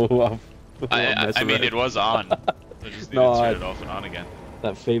 I mean, it was on. I just need to turn it off and on again.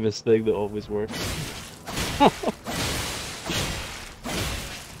 That famous thing that always works.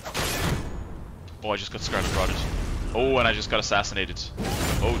 Oh, I just got scarlet prodded. Oh, and I just got assassinated.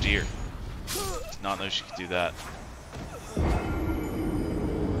 Oh dear. Did not know she could do that.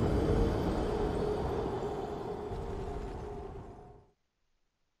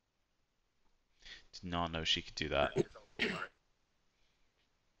 Did not know she could do that.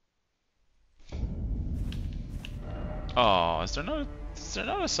 Oh, is there not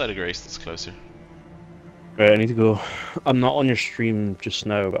a site of grace that's closer? Right, I need to go. I'm not on your stream just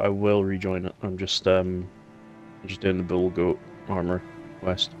now, but I will rejoin it. I'm just doing the bull goat armor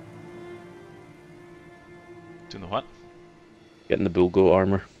quest. Doing the what? Getting the bull goat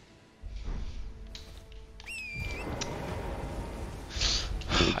armor.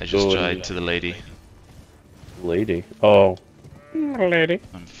 I just tried to the lady. Lady. Oh. Lady.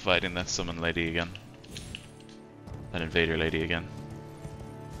 I'm fighting that summon lady again. That invader lady again.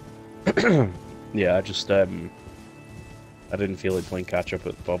 Yeah, I just I didn't feel like playing catch up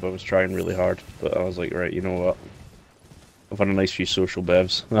with Bob. I was trying really hard, but I was like, right, you know what? I've had a nice few social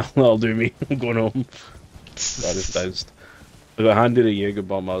bevs. That'll do me. I'm going home. I just dowsed. I got handed a Jaeger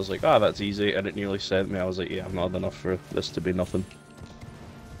bomb. I was like, ah, that's easy, and it nearly sent me. I was like, yeah, I'm not had enough for this to be nothing.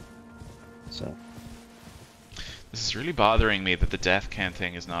 So. This is really bothering me that the death count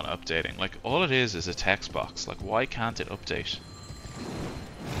thing is not updating. Like, all it is a text box. Like, why can't it update?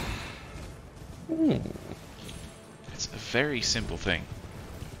 It's a very simple thing.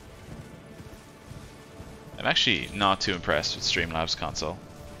 I'm actually not too impressed with Streamlabs console.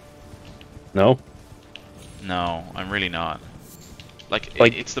 No? No, I'm really not. Like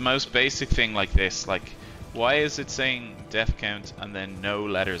it's the most basic thing like this. Like, why is it saying death count and then no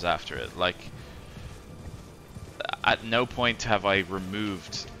letters after it? Like, at no point have I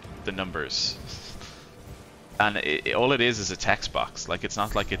removed the numbers. And all it is a text box. Like, it's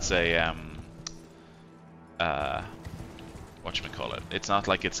not like it's a whatchamacallit. It's not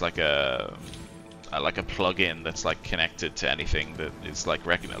like it's like a plug-in that's like connected to anything that is like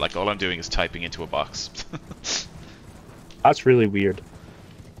like all I'm doing is typing into a box. That's really weird.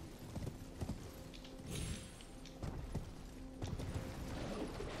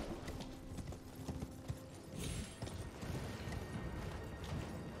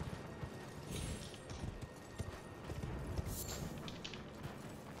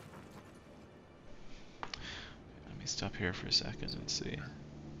 Let me stop here for a second and see.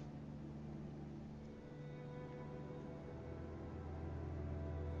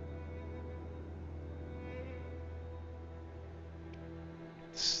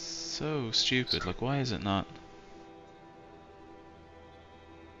 So stupid, like, why is it not?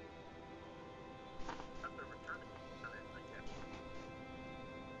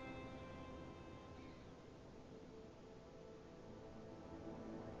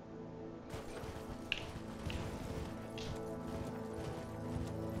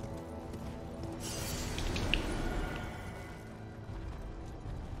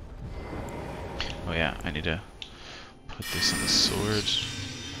 Oh yeah, I need to put this on the sword.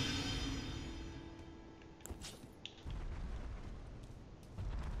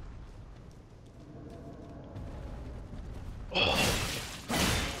 I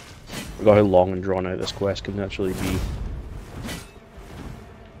forgot how long and drawn out this quest can actually be.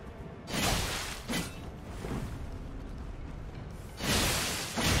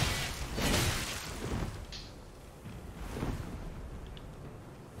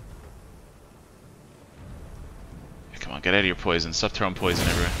 Come on, get out of your poison. Stop throwing poison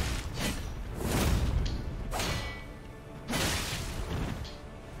everywhere.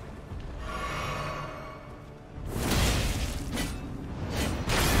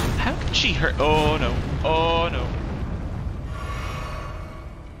 She hurt. Oh no. Oh no.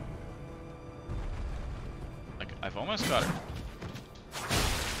 Like, I've almost got her.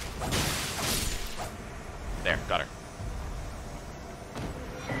 There, got her.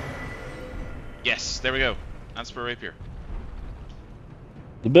 Yes, there we go. Anspur Rapier.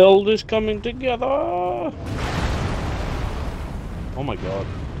 The build is coming together! Oh my god.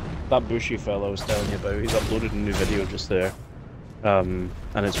 That bushy fellow I was telling you about, he's uploaded a new video just there. And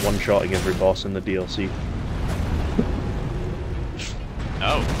it's one-shotting every boss in the DLC.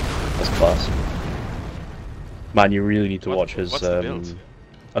 Oh. That's class. Man, you really need to watch his, what's the build?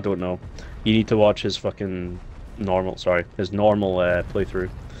 I don't know. You need to watch his fucking normal, his normal playthrough.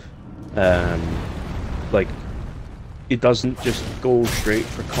 Like, it doesn't just go straight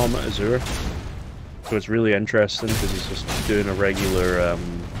for Comet Azure. So it's really interesting because he's just doing a regular,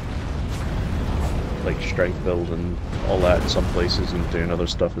 like, strength build and all that in some places and doing other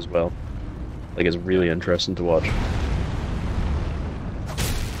stuff as well. Like, it's really interesting to watch.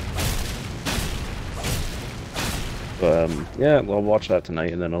 But, yeah, I'll watch that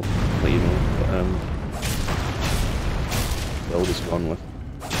tonight and then I'll let you know. But, build is gone with.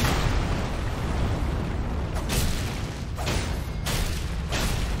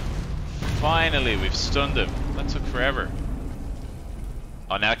 Finally, we've stunned him. That took forever.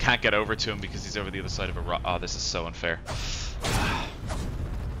 Oh, now I can't get over to him because he's over the other side of a rock. Oh, this is so unfair.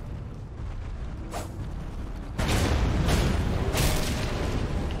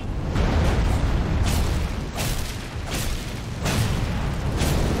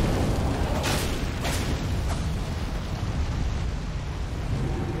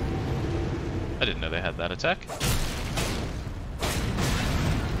 I didn't know they had that attack.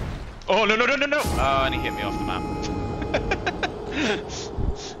 Oh, no, no, no, no, no! Oh, and he hit me off the map.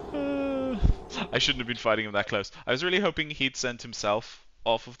 I shouldn't have been fighting him that close. I was really hoping he'd send himself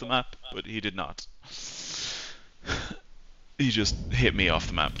off of the map, but he did not. He just hit me off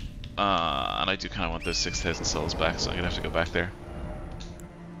the map. And I do kind of want those 6,000 souls back, so I'm going to have to go back there.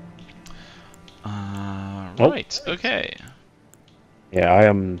 Right, okay. Yeah, I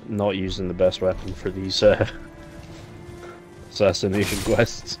am not using the best weapon for these assassination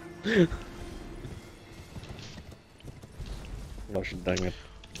quests. Gosh dang it.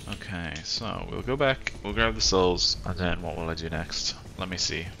 Okay, so we'll go back, we'll grab the souls, and then what will I do next? Let me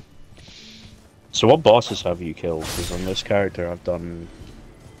see. So what bosses have you killed? Because on this character I've done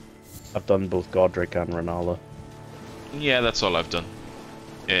both Godric and Renala. Yeah, that's all I've done.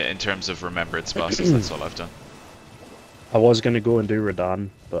 In terms of remembrance bosses, that's all I've done. I was gonna go and do Radahn,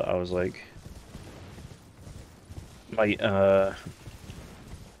 but I was like, might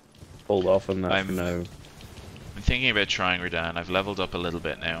hold off on that for now. I'm thinking about trying Radahn. I've leveled up a little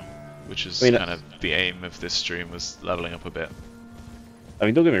bit now, which is kind of the aim of this stream, was leveling up a bit. I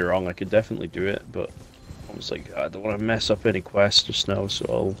mean, don't get me wrong, I could definitely do it, but I was like, I don't want to mess up any quests just now,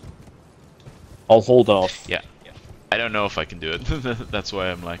 so I'll hold off. Yeah. I don't know if I can do it. That's why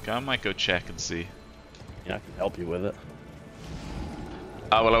I'm like, I might go check and see. Yeah, I can help you with it.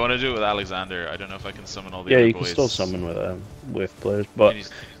 Well, I want to do it with Alexander. I don't know if I can summon all the yeah, other you boys. can still summon with players, but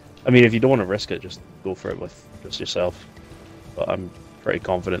I mean, if you don't want to risk it, just go for it with just yourself. But I'm pretty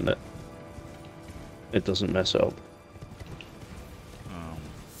confident that it doesn't mess up.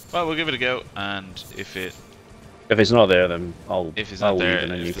 Well, we'll give it a go, and if it's not there, then I'll. If it's not there,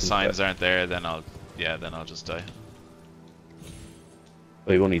 and then if the signs aren't there, then I'll just die.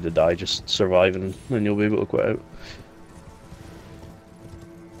 Well, you won't need to die, just survive, and then you'll be able to quit out.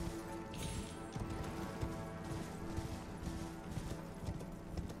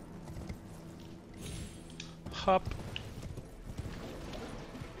 Hop.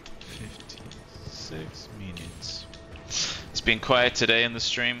 56 minutes. It's been quiet today in the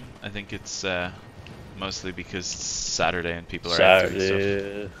stream. I think it's mostly because it's Saturday and people are out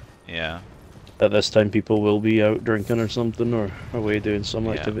doing stuff. Yeah. At this time, people will be out drinking or something, or away doing some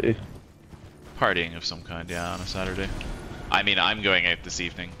activity. Partying of some kind, yeah, on a Saturday. I mean, I'm going out this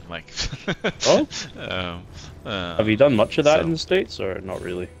evening, like... Oh? Have you done much of that in the States, or not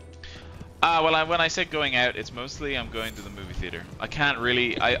really? Well, when I say going out, it's mostly I'm going to the movie theater. I can't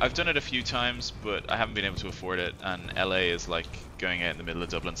really... I've done it a few times, but I haven't been able to afford it, and LA is like going out in the middle of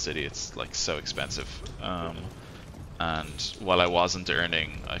Dublin City. It's like so expensive. And while I wasn't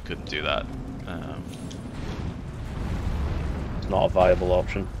earning, I couldn't do that. It's not a viable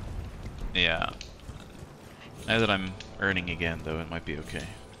option. Yeah. Now that I'm earning again, though, it might be okay.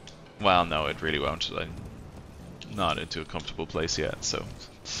 Well, no, it really won't. I'm not into a comfortable place yet, so...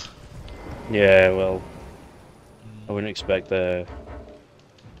 Yeah, well, I wouldn't expect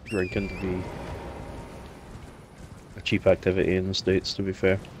drinking to be a cheap activity in the States, to be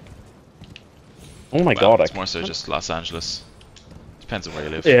fair. Oh my god, it's more so just Los Angeles. Depends on where you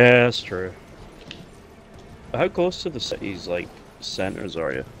live. Yeah, that's true. But how close to the city's, like, centers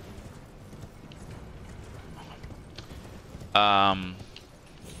are you?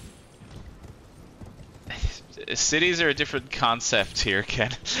 Cities are a different concept here,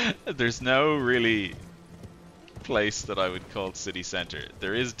 Ken. There's no really place that I would call city center.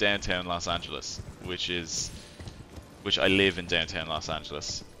 There is downtown Los Angeles, which I live in downtown Los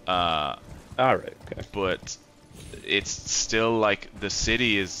Angeles. Alright, okay. But it's still like the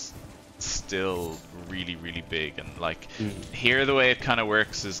city is still really, really big, and like here the way it kind of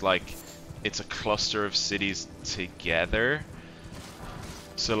works is like it's a cluster of cities together.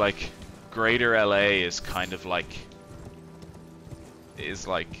 So like Greater LA is kind of like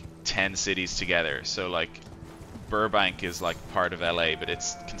 10 cities together. So like Burbank is like part of LA, but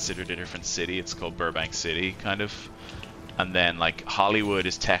it's considered a different city. It's called Burbank City, kind of. And then like Hollywood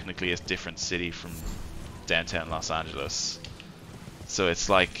is technically a different city from downtown Los Angeles. So it's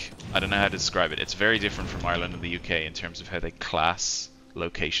like, I don't know how to describe it. It's very different from Ireland and the UK in terms of how they class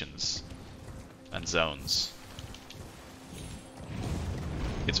locations and zones.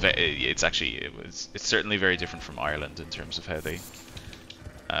 It's certainly very different from Ireland in terms of how they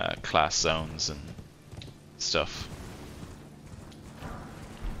class zones and stuff.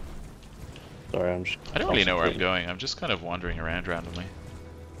 Sorry, I don't really know where I'm going. I'm just kind of wandering around randomly.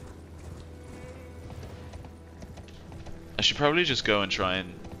 I should probably just go and try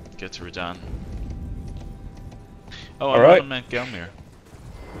and get to Radahn. Oh, I'm on Mount Gelmir.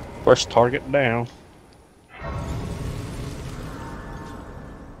 First target down.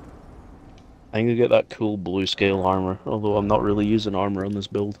 I can get that cool blue scale armor, although I'm not really using armor on this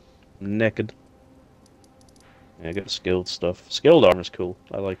build. I'm naked. Yeah, I get skilled stuff. Skilled armor's cool.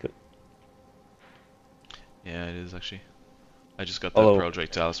 I like it. Yeah, it is actually. I just got the Although, Pearldrake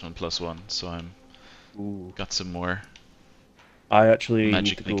Talisman +1, so I'm got some more I actually need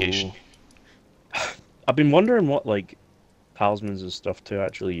magic to go. negation. I've been wondering what like talismans and stuff to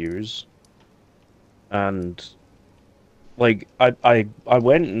actually use, and like I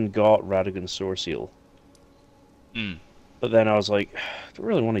went and got Radagon's Sword Seal, but then I was like, I don't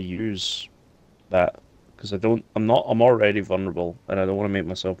really want to use that because I'm already vulnerable, and I don't want to make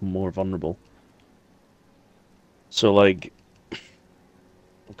myself more vulnerable. So like,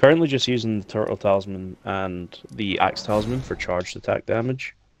 I'm currently just using the Turtle Talisman and the Axe Talisman for charged attack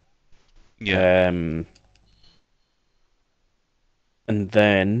damage. Yeah. And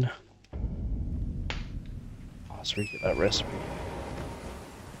then, oh, let's read that recipe.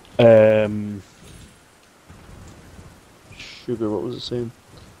 Sugar, what was it saying?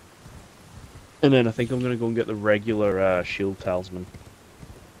 And then I think I'm gonna go and get the regular Shield Talisman,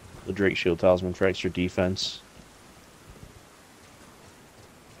 the Drake Shield Talisman for extra defense.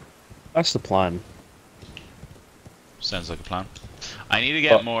 That's the plan. Sounds like a plan. I need to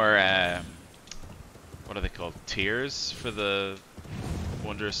get more, what are they called? Tiers for the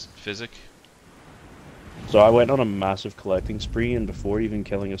Wondrous Physic? So I went on a massive collecting spree, and before even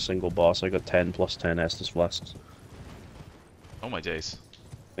killing a single boss, I got 10 plus 10 Estus Flasks. Oh my days.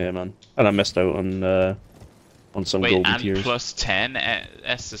 Yeah, man. And I missed out on some Wait, golden and tiers. plus 10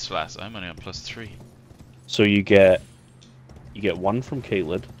 Estus Flasks? I'm only on +3. So you get 1 from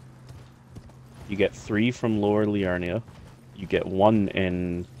Caelid, you get 3 from Lower Liurnia, you get 1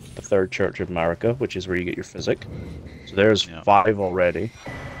 in the Third Church of Marika, which is where you get your Physic. So there's 5 already.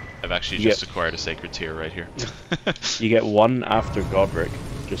 I've actually just acquired a Sacred Tier right here. You get 1 after Godric,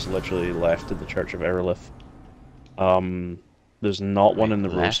 just literally left in the Church of Erelith. There's not one in the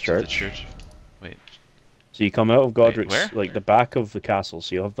Rose Church. Wait. So you come out of Godric's, where? like the back of the castle,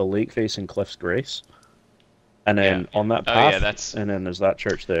 so you have the lake facing Cliff's Grace. And then on that path, and then there's that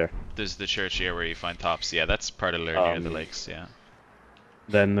church there. There's the church here where you find tops. Yeah, that's part of Liurnia, the lakes, yeah.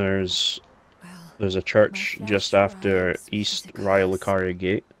 Then there's a church just after East Raya Lucaria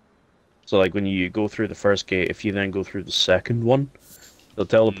Gate. So like when you go through the first gate, if you then go through the second one, they'll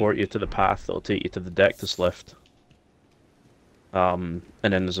teleport you to the path that'll take you to the Dectus lift. And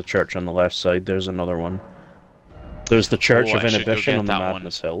then there's a church on the left side. There's another one. There's the Church of Inhibition on the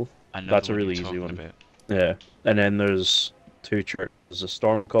Madness Hill. That's a really easy one. Yeah. And then there's 2 churches. There's the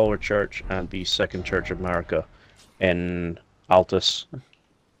Stormcaller Church and the Second Church of Marika in Altus.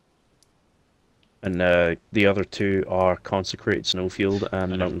 And the other 2 are Consecrated Snowfield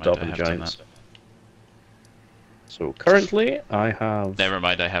and Mountaintop of the Giants. So currently I have... Never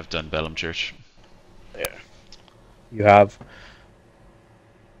mind, I have done Bellum Church. Yeah. You have...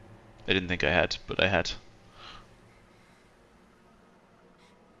 I didn't think I had, but I had.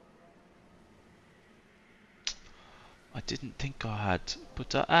 I didn't think I had,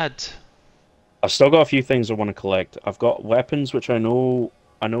 but I had. I've still got a few things I want to collect. I've got weapons, which I know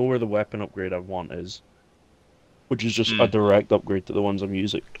where the weapon upgrade I want is, which is just a direct upgrade to the ones I'm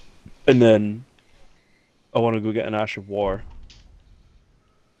using. And then I want to go get an Ash of War,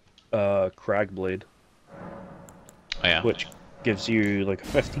 Crag Blade, which gives you like a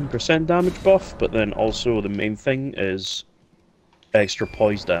 15% damage buff, but then also the main thing is extra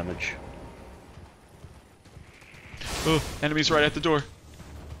poise damage. Oh, enemies right at the door.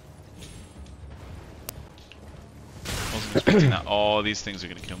 Wasn't expecting that. Oh, these things are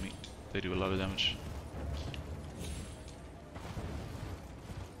gonna kill me. They do a lot of damage.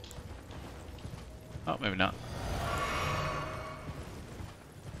 Oh, maybe not.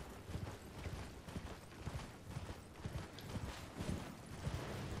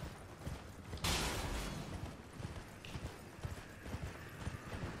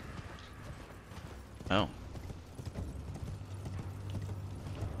 Oh.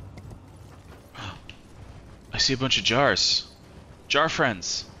 I see a bunch of jars. Jar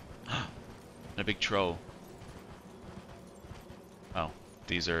friends. And a big troll. Oh,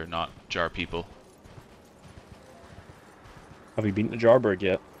 these are not jar people. Have you been to Jarburg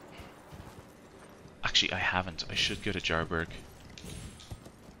yet? Actually, I haven't. I should go to Jarburg.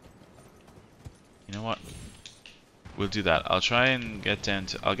 You know what? We'll do that. I'll try and get down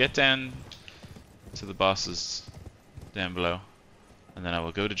to... I'll get down to the bosses down below. And then I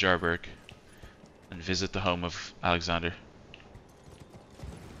will go to Jarburg and visit the home of Alexander.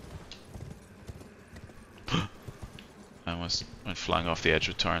 I almost went flying off the edge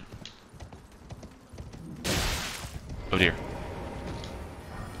with Torrent. Oh dear.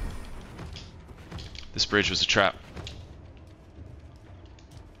 This bridge was a trap.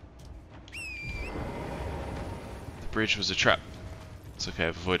 The bridge was a trap. It's okay,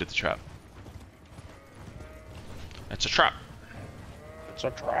 I've avoided the trap. It's a trap. It's a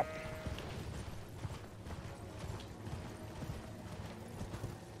trap.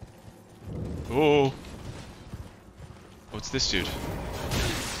 Oh. What's this dude?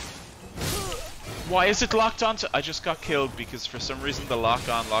 Why is it locked onto? I just got killed because for some reason the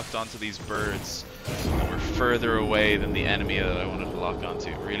lock-on locked onto these birds that were further away than the enemy that I wanted to lock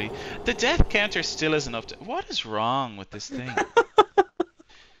onto. Really? The death counter still isn't up to. What is wrong with this thing?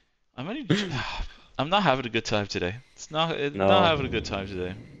 I'm not having a good time today. Not having a good time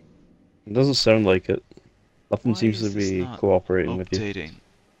today. It doesn't sound like it. Nothing Why seems to is this be not cooperating with you. updating?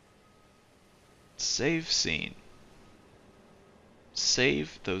 Save scene.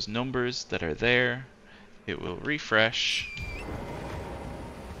 Save those numbers that are there. It will refresh.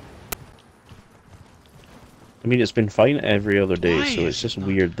 I mean, it's been fine every other day, Why so is it's just it not-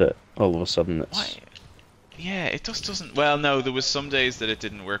 weird that all of a sudden it's... Why? Yeah, it just doesn't. Well, no, there was some days that it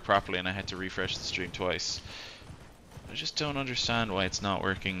didn't work properly, and I had to refresh the stream twice. I just don't understand why it's not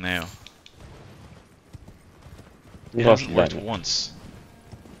working now. It hasn't worked once.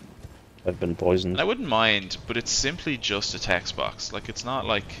 I've been poisoned. I wouldn't mind, but it's simply just a text box. Like, it's not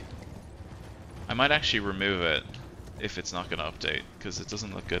like... I might actually remove it if it's not going to update, because it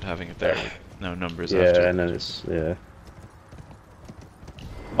doesn't look good having it there with no numbers after. Yeah, and then it's... yeah.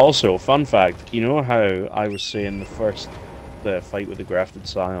 Also, fun fact, you know how I was saying the fight with the grafted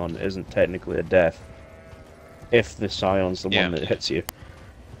scion isn't technically a death if the scion's the one that hits you?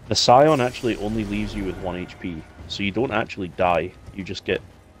 The scion actually only leaves you with 1 HP, so you don't actually die, you just get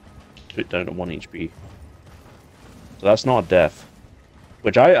put down to 1 HP. So that's not a death.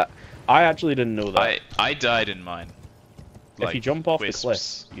 Which I actually didn't know that. I died in mine. If Like, you jump off the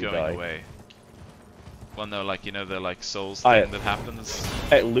wisps cliff, you going die. away. Well, no, like, you know, the like souls thing that happens.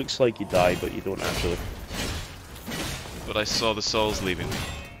 It looks like you die, but you don't actually. But I saw the souls leaving me.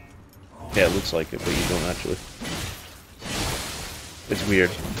 Yeah, it looks like it, but you don't actually. It's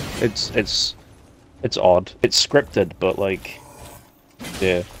weird. It's odd. It's scripted, but like,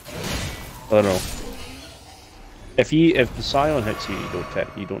 yeah. I don't know. If the scion hits you,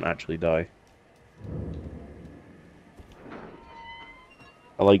 you don't actually die.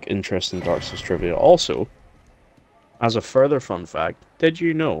 I like interesting Dark Souls trivia. Also, as a further fun fact, did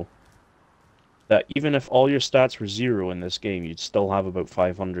you know that even if all your stats were 0 in this game, you'd still have about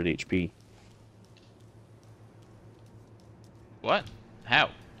 500 HP? What? How?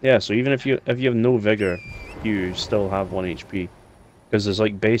 Yeah, so even if you have no vigor, you still have 1 HP. Because there's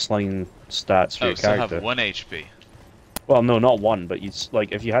like baseline stats for your still character. have 1 HP. Well, no, not 1, but you'd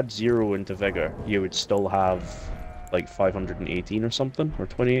like if you had 0 into vigor, you would still have like 518 or something, or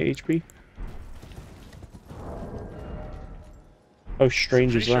 28 HP. How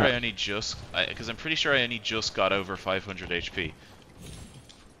strange is that? I'm pretty sure because I'm pretty sure I only just got over 500 HP.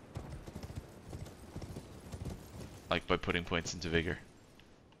 Like by putting points into vigor.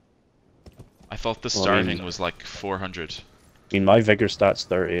 I thought the starting was like 400. I mean, my vigor stat's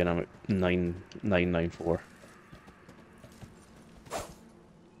 30 and I'm at 994.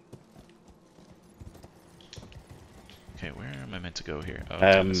 Okay, where am I meant to go here?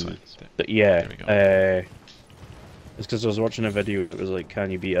 Oh, this way. Yeah, There we go. it's because I was watching a video, it was like, can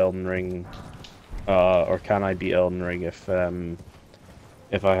you beat Elden Ring, or can I beat Elden Ring if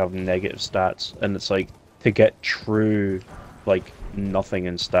I have negative stats? And it's like, to get true, like, nothing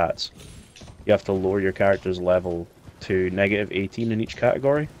in stats, you have to lower your character's level to negative 18 in each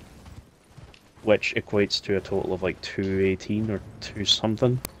category, which equates to a total of like 218 or 2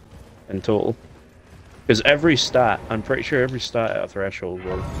 something in total. Because every stat, I'm pretty sure every stat at a threshold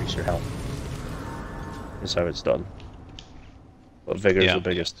will increase your health. Is how it's done. But vigor is the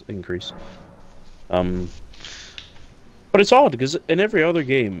biggest increase. But it's odd, because in every other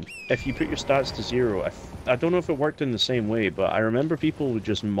game, if you put your stats to 0, I don't know if it worked in the same way, but I remember people would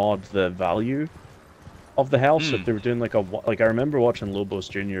just mod the value of the health. So if they were doing like I remember watching Lobos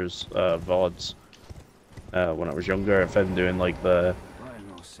Jr.'s VODs when I was younger, if I'm doing like the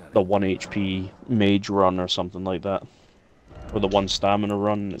 1 HP mage run or something like that, or the 1 stamina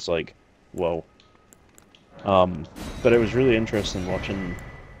run, it's like, whoa. But it was really interesting watching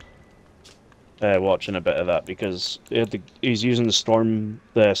a bit of that, because he's using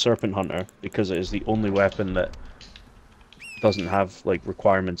the Serpent Hunter, because it is the only weapon that doesn't have like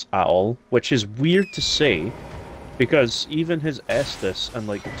requirements at all, which is weird to say, because even his Estus and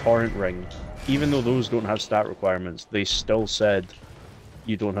like the Torrent Ring, even though those don't have stat requirements, they still said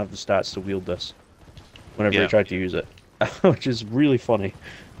you don't have the stats to wield this whenever you tried to use it, which is really funny.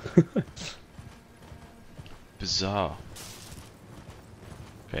 Bizarre.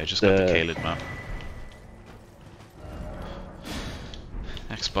 Okay, I just got the Caelid map.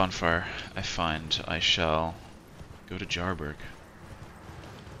 Next bonfire I find, I shall Go to Jarburg.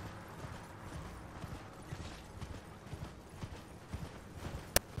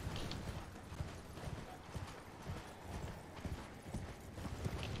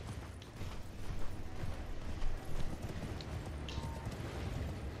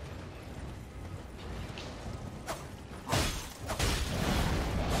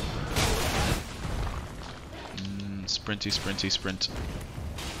 Sprinty, sprinty, sprint.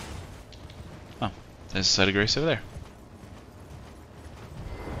 Oh, there's a site of grace over there.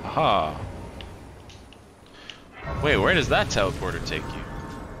 Aha! Wait, where does that teleporter take you?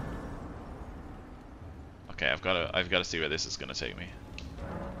 Okay, I've got to see where this is gonna take me.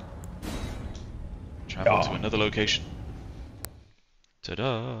 Travel to another location.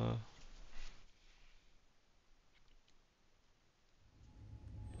 Ta-da!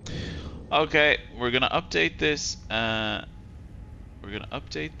 Okay, we're gonna update this.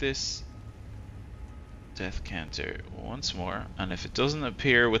 Death counter once more, and if it doesn't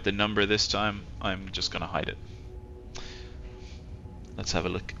appear with the number this time, I'm just gonna hide it. Let's have a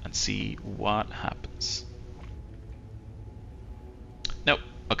look and see what happens. Nope.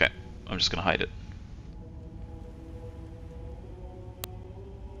 Okay, I'm just gonna hide it.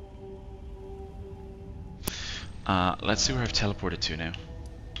 Let's see where I've teleported to now.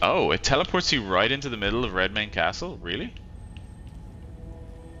 Oh, it teleports you right into the middle of Redmane Castle? Really?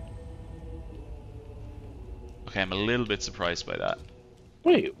 Okay, I'm a little bit surprised by that.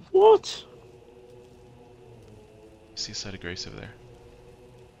 Wait, what? I see a site of grace over there.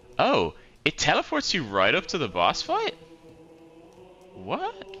 Oh, it teleports you right up to the boss fight?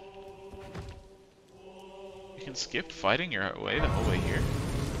 What? You can skip fighting your way the whole way here?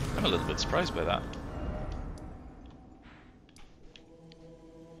 I'm a little bit surprised by that.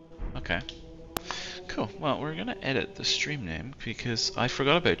 Okay. Cool. Well, we're gonna edit the stream name because I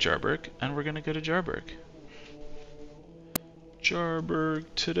forgot about Jarburg, and we're gonna go to Jarburg. Jarburg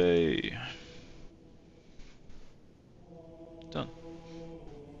today. Done.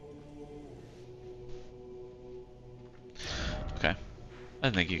 Okay. I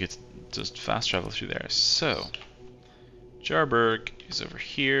think you could just fast travel through there. So, Jarburg is over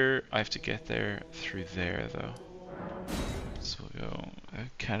here. I have to get there through there, though. So we'll go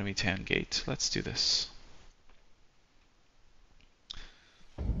Academy Town Gate. Let's do this.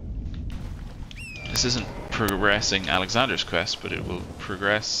 This isn't progressing Alexander's quest, but it will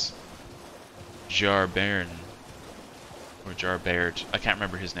progress Jar Bairn. Or Jar Baird. I can't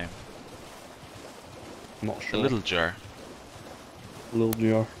remember his name. I'm not sure. The little jar. Little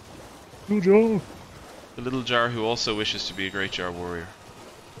jar. Little jar. The little jar who also wishes to be a great jar warrior.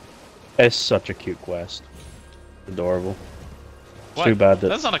 It's such a cute quest. Adorable. What? Too bad that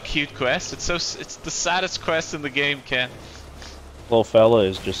That's not a cute quest. It's the saddest quest in the game, Ken. little fella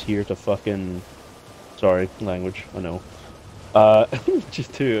is just here to fucking... Sorry, language, I know.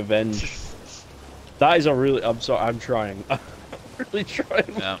 Just to avenge... That is a really... I'm sorry, I'm trying. I'm really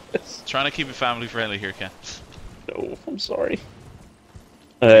trying. Yeah. Trying to keep it family friendly here, Ken. No, I'm sorry.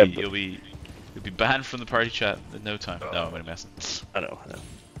 You'll be banned from the party chat in no time. No, I'm only messing. I know.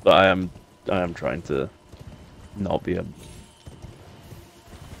 But I am trying to not be a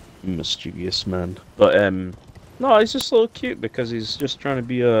mischievous man. But no, he's just a little cute because he's just trying to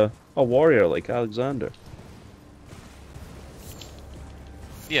be a warrior like Alexander.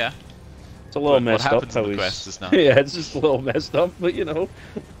 Yeah. It's a little But messed what up happens how in the he's... quest is not. Yeah, it's just a little messed up, but you know,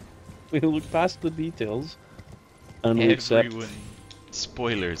 we look past the details and we accept. Everyone,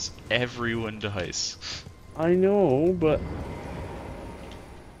 spoilers, everyone dies. I know, but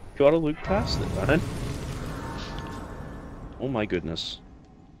gotta look past it, man. Oh my goodness.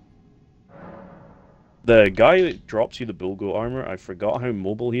 The guy that drops you the Bulgo armor, I forgot how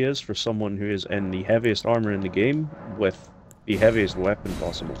mobile he is for someone who is in the heaviest armor in the game with the heaviest weapon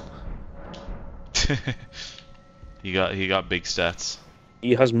possible. he got big stats.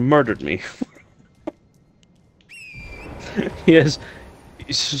 He has murdered me. He's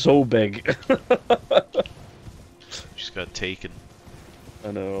so big. Just got taken.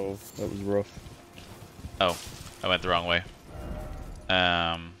 I know, that was rough. Oh, I went the wrong way.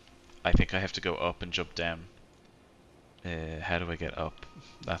 I think I have to go up and jump down. How do I get up?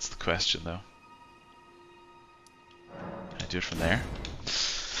 That's the question, though. Can I do it from there?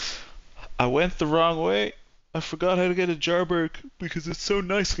 I went the wrong way. I forgot how to get a Jarburg because it's so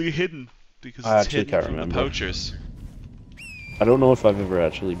nicely hidden. Because I it's actually hidden can't from remember. the poachers. I don't know if I've ever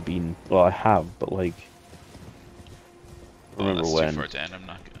actually been. Well, I have, but like, I remember that's when. too far down.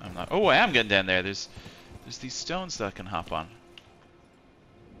 I'm not. Oh, I am getting down there. There's these stones that I can hop on.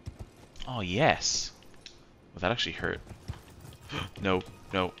 Oh yes. Well, that actually hurt. No,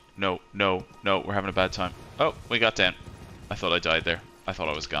 no, no, no, we're having a bad time. Oh, we got down. I thought I died there. I thought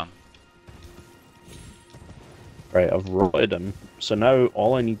I was gone. Right, I've rotted him. So now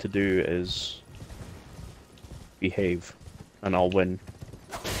all I need to do is behave, and I'll win.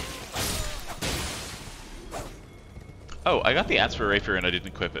 Oh, I got the Anspur Rapier and I didn't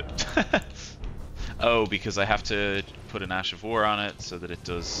equip it. Oh, because I have to put an Ash of War on it so that it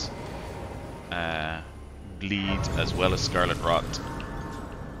does bleed as well as Scarlet Rot.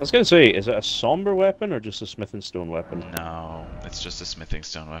 I was gonna say, is it a somber weapon or just a smith and stone weapon? No, it's just a smithing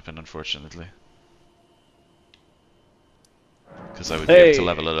stone weapon, unfortunately. Because I would be able to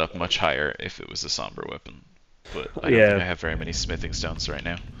level it up much higher if it was a somber weapon. But I don't think I have very many smithing stones right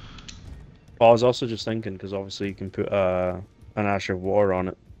now. Well, I was also just thinking, because obviously you can put an Ash of War on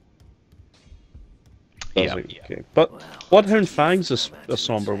it. So Yeah. like, okay. But Bloodhound Fang's a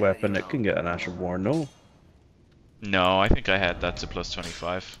somber weapon, it can get an Ash of War, no? No, I think I had that to plus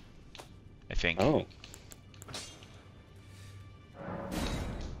 25. I think. Oh.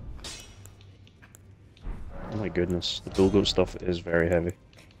 Oh my goodness, the Golgo stuff is very heavy.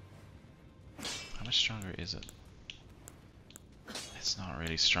 How much stronger is it? It's not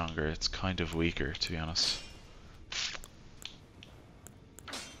really stronger, it's kind of weaker, to be honest.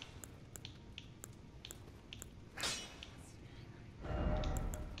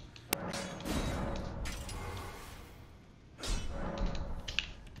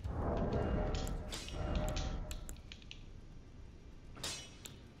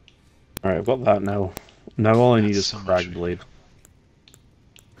 Alright, I've got that now. Now all I need is so Crag Blade.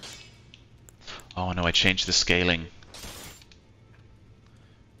 Oh no, I changed the scaling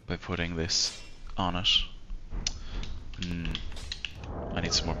by putting this on it. I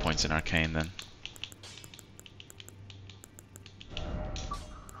need some more points in Arcane then.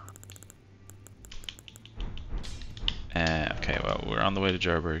 Okay, well, we're on the way to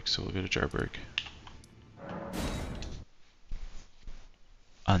Jarburg, so we'll go to Jarburg.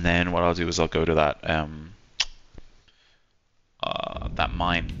 And then what I'll do is I'll go to that that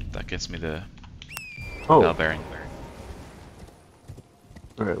mine that gets me the bell bearing.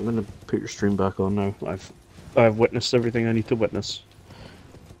 Alright, I'm gonna put your stream back on now. I've witnessed everything I need to witness.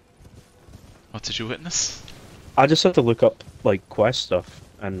 What did you witness? I just had to look up like quest stuff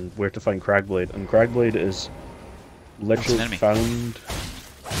and where to find Cragblade, and Cragblade is literally found.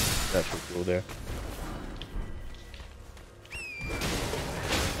 That should go there.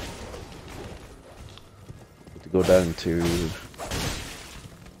 To go down to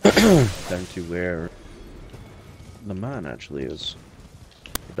down to where the man actually is.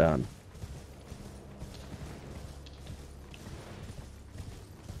 Radahn.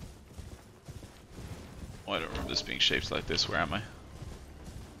 Oh, I don't remember this being shaped like this. Where am I?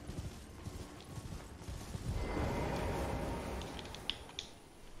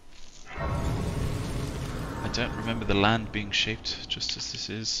 I don't remember the land being shaped just as this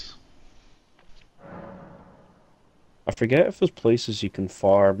is. I forget if there's places you can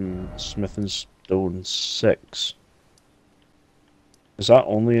farm Smith and Stone 6. Is that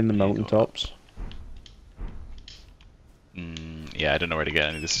only in the mountaintops? Yeah, I don't know where to get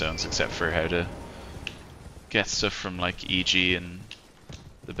any of the stones except for how to get stuff from like EG and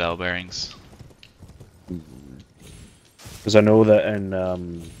the bell bearings. Because I know that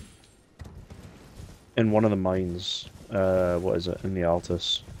in one of the mines, what is it, in the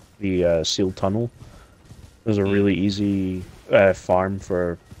Altus, the sealed tunnel, there's a really easy farm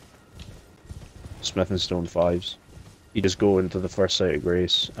for Smith and Stone 5s. You just go into the first site of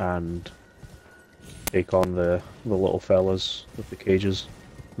grace and take on the little fellas with the cages,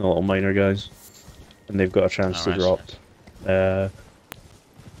 the little miner guys, and they've got a chance to drop. They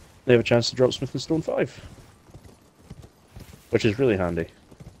have a chance to drop Smith and Stone 5, which is really handy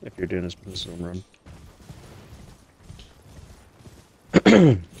if you're doing a Smith and Stone run.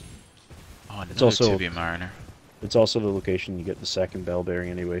 Oh, It's also Tibia Mariner. It's also the location you get the second bell bearing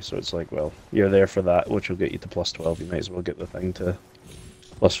anyway, so it's like, well, you're there for that, which will get you to plus 12. You might as well get the thing to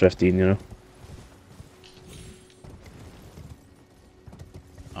plus 15, you know?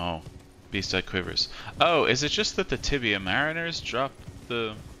 Oh, Beast-Eye Quivers. Oh, is it just that the Tibia Mariners drop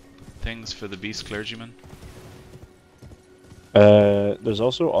the things for the Beast Clergyman? There's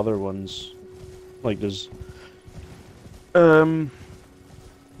also other ones, like there's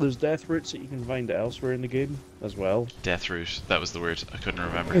death roots that you can find elsewhere in the game as well. Death root, that was the word, I couldn't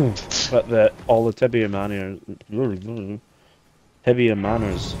remember. But all the Tibia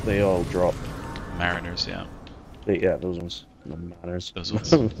Manors, they all drop. Mariners, yeah. Yeah, those ones. The manners. Those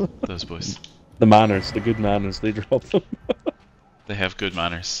ones. Those boys. The manners, the good manners, they drop them. They have good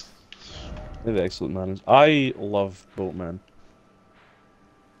manners. They have excellent manners. I love Boatman.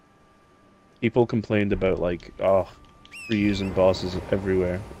 people complained about like, oh, reusing bosses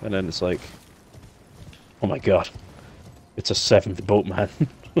everywhere, and then it's like, oh my god, it's a 7th boatman.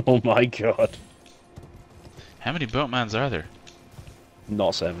 Oh my god. How many boatmans are there?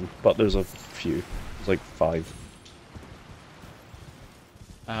 Not 7, but there's a few. There's like 5.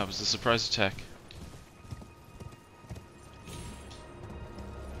 Ah, it was a surprise attack.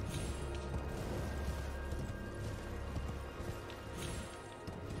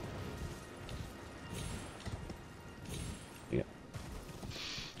 Yeah.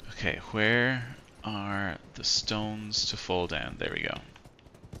 Okay, where are the stones to fall down? There we go.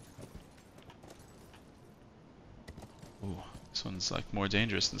 Ooh, this one's like more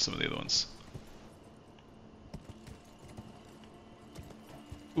dangerous than some of the other ones.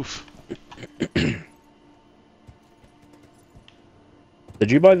 Oof.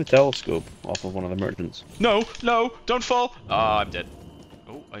 Did you buy the telescope off of one of the merchants? No, no, don't fall! Ah, I'm dead.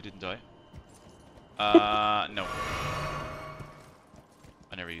 Oh, I didn't die. No.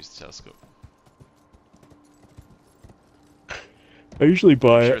 I never used the telescope. I usually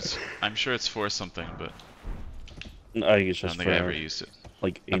buy I'm sure it's for something, but I think it's I just don't think I for, ever used it.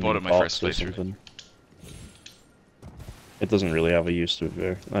 like, I bought it aiming my first bots or playthrough. something. It doesn't really have a use to it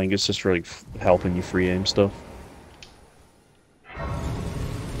there. I think it's just for like helping you free aim stuff.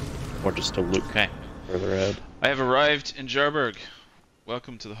 Or just to look further ahead. I have arrived in Jarburg.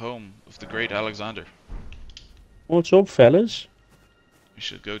 Welcome to the home of the great Alexander. What's up, fellas? We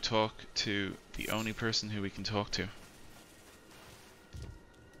should go talk to the only person who we can talk to.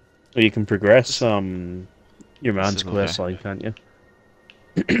 Well, you can progress your man's Silver. quest line, can't you?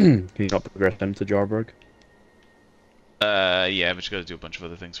 Can you not progress them to Jarburg? Yeah, but you gotta do a bunch of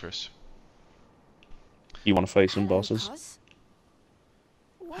other things first. You want to fight some Hello, bosses? Cuz.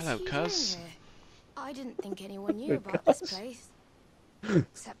 What Hello, are you Cuz. doing here? I didn't think anyone knew about this place.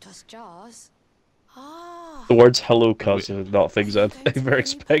 Except us jars. Ah. The words "hello, cuz" are not things Are you I'd going to ever let me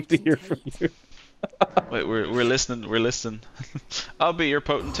expect to hear from potentate? you. Wait, we're listening. We're listening. I'll be your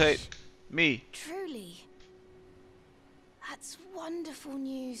potentate. Me. Truly. That's wonderful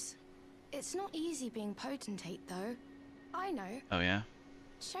news. It's not easy being potentate, though. I know. Oh yeah.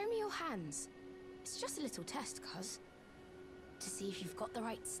 Show me your hands. It's just a little test, cuz. To see if you've got the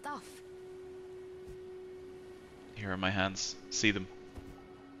right stuff. Here are my hands. See them.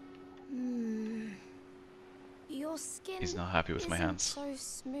 Hmm. Your skin He's not happy with my isn't hands. so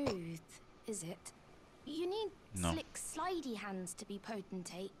smooth, is it? You need No. slick, slidey hands to be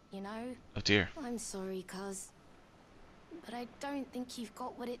potentate, you know? Oh dear. I'm sorry, cuz. But I don't think you've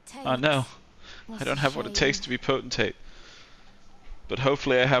got what it takes. Oh no. What I don't a have what it takes shame. to be potentate. But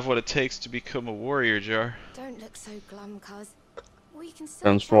hopefully I have what it takes to become a warrior, Jar. Don't look so glum, cuz. We can still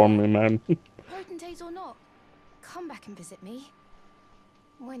Transform chat. me, man. Potentate or not, come back and visit me.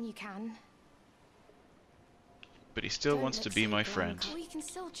 When you can. But he still Don't wants to look be so my glum, friend. cuz. We can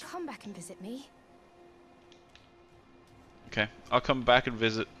still come back and visit me. Okay, I'll come back and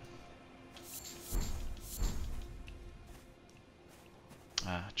visit.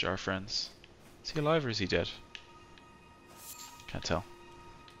 Ah, Jar friends. Is he alive or is he dead? Can't tell.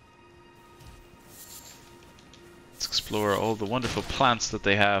 Let's explore all the wonderful plants that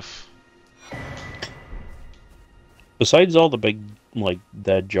they have. Besides all the big, like,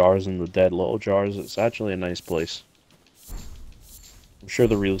 dead jars and the dead little jars, it's actually a nice place. I'm sure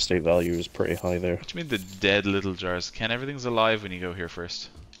the real estate value is pretty high there. What do you mean the dead little jars? Ken, everything's alive when you go here first.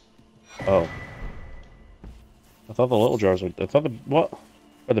 Oh. I thought the little jars were... I thought the... What?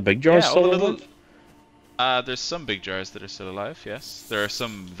 Are the big jars yeah, all still the little... alive? There's some big jars that are still alive, yes. There are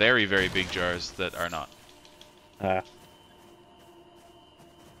some very, very big jars that are not. Ah.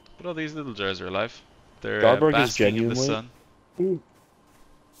 But all these little jars are alive. They're Jarburg is basking in the genuinely- sun.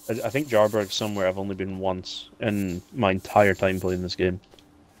 I think Jarburg's somewhere I've only been once in my entire time playing this game.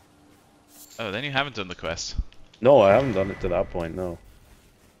 Oh, then you haven't done the quest. No, I haven't done it to that point, no.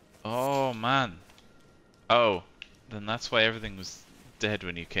 Oh, man. Oh, then that's why everything was dead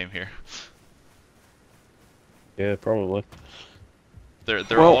when you came here. Yeah, probably. They're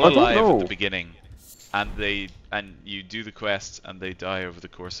Well, all I don't alive at know. the beginning, and you do the quest and they die over the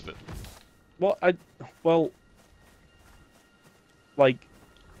course of it. Well, like,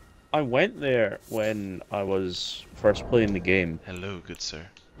 I went there when I was first playing the game, Hello, good sir.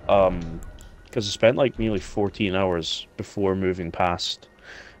 because I spent like nearly 14 hours before moving past.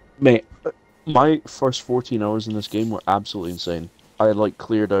 Mate, my first 14 hours in this game were absolutely insane. I had like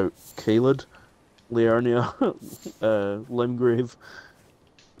cleared out Caelid, Liurnia, Limgrave,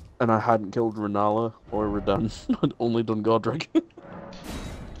 and I hadn't killed Renala or Radahn. I'd only done Godric.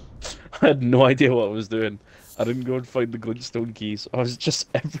 I had no idea what I was doing. I didn't go and find the glintstone keys. I was just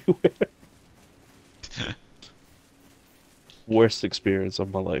everywhere. Worst experience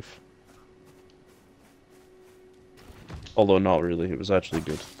of my life. Although not really, it was actually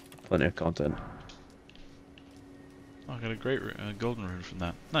good. Plenty of content. Oh, I got a great golden rune from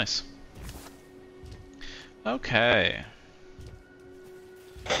that. Nice. Okay.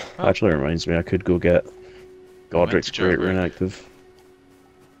 Well, Actually reminds me, I could go get Godric's Great Jarburg. Rune active.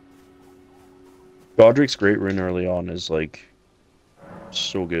 Godric's Great Rune early on is like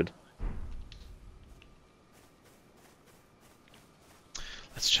so good.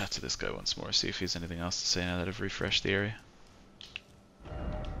 Let's chat to this guy once more, see if he has anything else to say now that I've refreshed the area.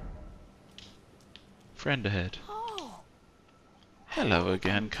 Friend ahead. Oh, Hello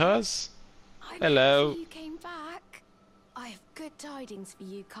again, cuz. I'm Hello. happy you came back. I have good tidings for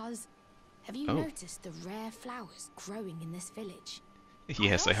you, cuz. Have you Oh. noticed the rare flowers growing in this village?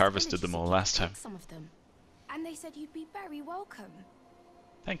 Yes, I asked harvested villagers them if all you could last time. pick some of them, and they said you'd be very welcome.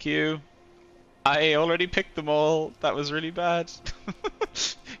 Thank you. I already picked them all. That was really bad.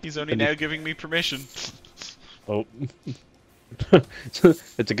 He's only now giving me permission. Oh.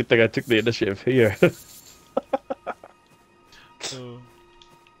 It's a good thing I took the initiative here. Oh.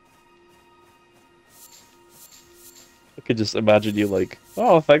 I could just imagine you like,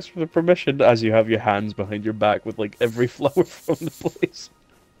 oh, thanks for the permission, as you have your hands behind your back with like every flower from the place.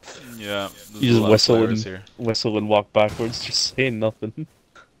 Yeah, there's You a just lot of whistle flowers and here. whistle and walk backwards, just saying nothing.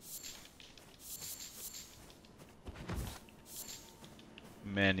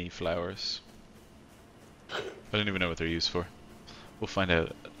 Many flowers. I don't even know what they're used for. We'll find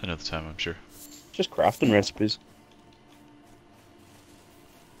out another time, I'm sure. Just crafting recipes.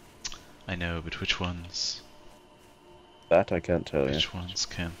 I know, but which ones? That I can't tell you. Which ones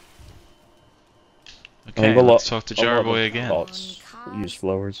can? I Okay, think a let's lot- talk to a lot of Jarboy again. Pots that use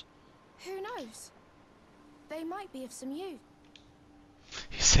flowers. Who knows? They might be of some use.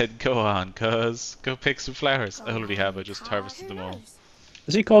 He said, go on, cuz. Go pick some flowers. I Go already have, I on, just cuz, harvested who them all. knows?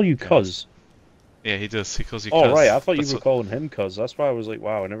 Does he call you cuz? Yeah, he does. He calls you Oh cuz. right, I thought you That's were calling him cuz. That's why I was like,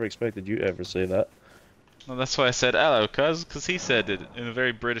 wow, I never expected you to ever say that. Well, that's why I said hello, cuz, because he said it in a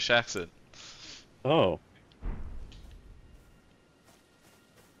very British accent. Oh.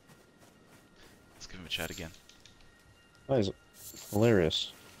 Let's give him a chat again. That is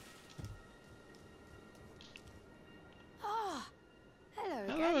hilarious. Ah, hello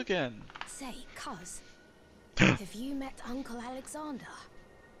again. Hello again. Say, cuz, have you met Uncle Alexander?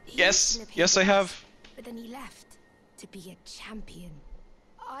 He Yes, used to live here yes, I with us, have. But then he left to be a champion.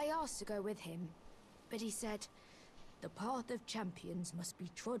 I asked to go with him, but he said, the path of champions must be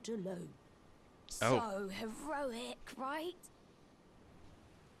trod alone. Oh. So heroic, right?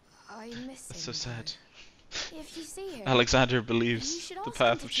 I miss That's him. so sad. though. If you see him, Alexander you believes should the ask him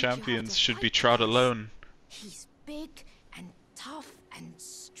path to of teach you how champions to should be fight, trod cuz. alone. He's big and tough and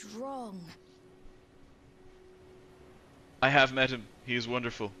strong. I have met him. He is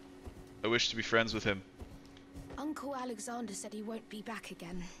wonderful. I wish to be friends with him. Uncle Alexander said he won't be back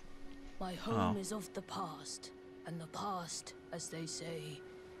again. My home is of the past, and the past, as they say,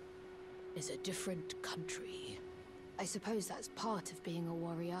 is a different country. I suppose that's part of being a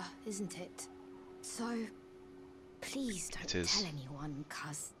warrior, isn't it? So, please It don't is. tell anyone,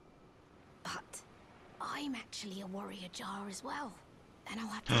 cuz. But I'm actually a warrior jar as well, and I'll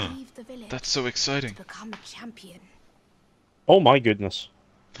have to leave the village That's so to exciting. become a champion. Oh my goodness.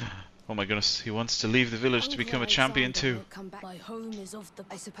 Oh my goodness, he wants to leave the village to Uncle become a champion Alexander too. won't come back. My home is of the.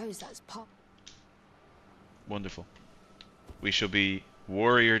 I suppose that's part. Wonderful. We shall be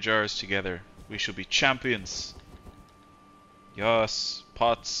warrior jars together. We shall be champions. Yes,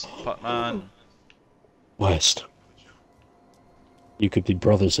 Potman. West. You could be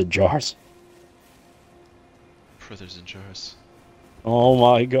brothers in jars. Brothers in jars. Oh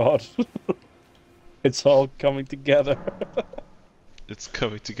my god. It's all coming together. It's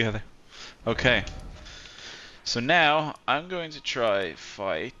coming together. Okay. So now I'm going to try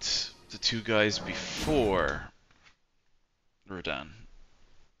fight the two guys before Radahn.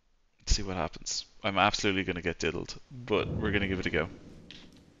 Let's see what happens. I'm absolutely going to get diddled, but we're going to give it a go.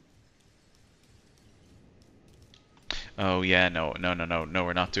 Oh yeah, no,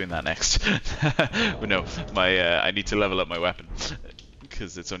 we're not doing that next. But no, I need to level up my weapon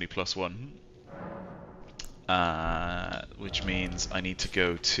because it's only +1. Which means I need to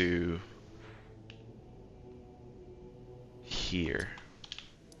go to here.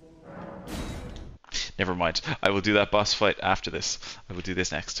 Never mind. I will do that boss fight after this. I will do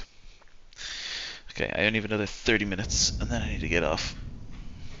this next. Okay, I only have another 30 minutes, and then I need to get off.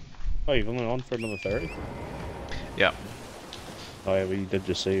 Oh, you've only on for another 30? Yeah. Oh yeah, but you did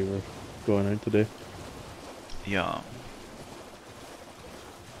just say you were going out today. Yeah.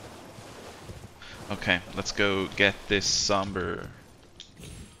 Okay, let's go get this somber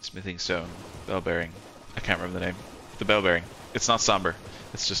smithing stone. Bell bearing. I can't remember the name. The bell bearing. It's not somber.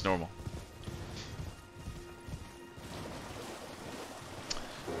 It's just normal.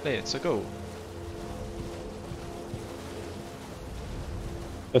 Let's go.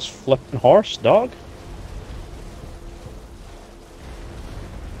 This flipping horse, dog.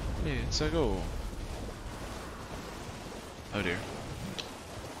 Let's go. Oh dear.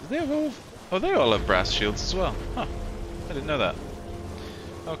 They have all, oh, they all have brass shields as well. Huh. I didn't know that.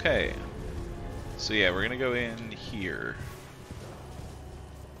 Okay. So yeah, we're gonna go in here.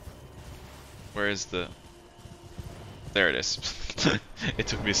 Where is the... There it is. It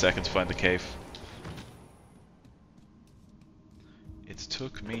took me a second to find the cave. It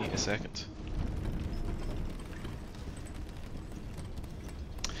took me a second.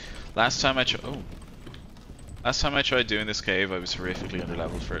 Last time I tried doing this cave, I was horrifically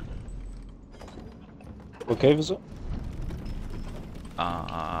underleveled for it. What cave is it?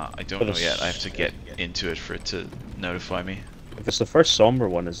 I don't know yet. I have to get into it for it to notify me. If it's the first somber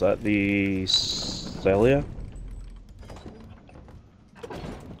one, is that the Celia?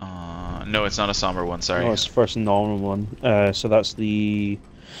 No, it's not a somber one, sorry. No, it's the first normal one. So that's the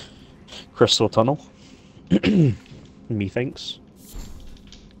Crystal Tunnel. Methinks.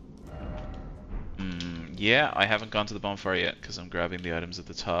 Yeah, I haven't gone to the bonfire yet because I'm grabbing the items at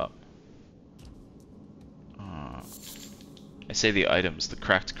the top. I say the items, the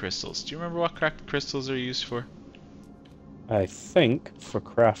cracked crystals. Do you remember what cracked crystals are used for? I think for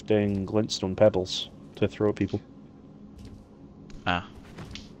crafting glintstone pebbles to throw at people. Ah.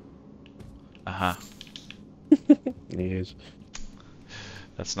 Aha. He is.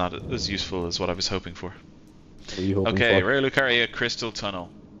 That's not as useful as what I was hoping for. What are you hoping Okay, for? Rare Lucaria Crystal Tunnel.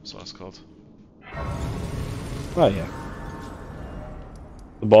 That's what it's called. Oh yeah.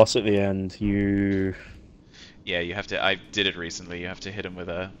 The boss at the end, you... Yeah, you have to. I did it recently. You have to hit him with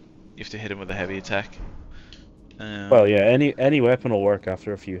a. You have to hit him with a heavy attack. Well, yeah, any weapon will work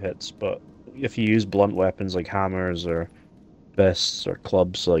after a few hits, but if you use blunt weapons like hammers or fists or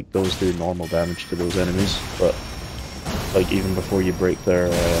clubs, like those do normal damage to those enemies. But like even before you break their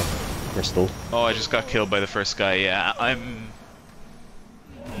crystal. Oh, I just got killed by the first guy. Yeah, I'm.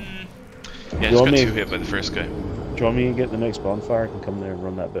 Yeah, I You just want got me- 2 hit by the first guy. Do you want me to get the next bonfire? I can come there and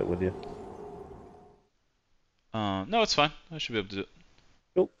run that bit with you. No, it's fine. I should be able to do it.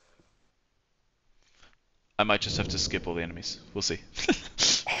 Cool. I might just have to skip all the enemies. We'll see.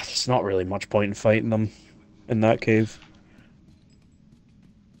 There's not really much point in fighting them in that cave.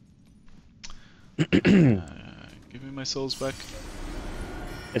 Give me my souls back.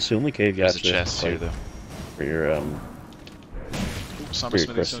 It's the only cave you There's a actually have to chest here, fight though. for your Ooh, Somber for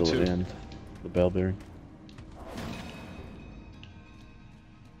your Smithing crystal Stone at the too. end. The bell bearing.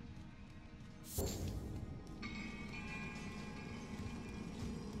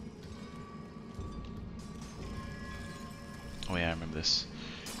 Oh yeah, I remember this.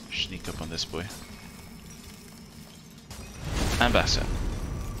 Sneak up on this boy. And Basta.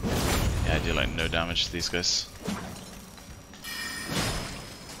 Yeah, I do like no damage to these guys.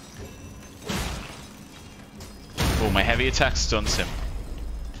 Oh, my heavy attack stuns him.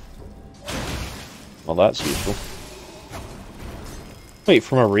 Well, that's useful. Wait,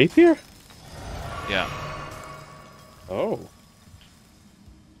 from a rapier? Yeah. Oh.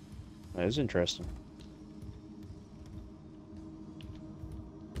 That is interesting.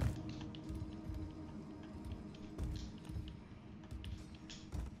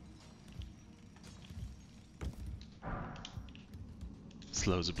 There's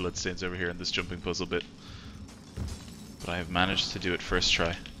loads of bloodstains over here in this jumping puzzle bit. But I have managed to do it first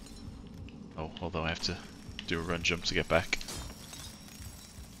try. Oh, although I have to do a run jump to get back.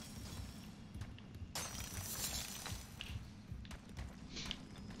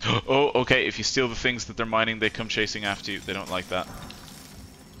 Oh, okay, if you steal the things that they're mining, they come chasing after you. They don't like that.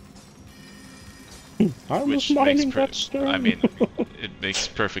 I was Which mining makes that stone. I mean, it makes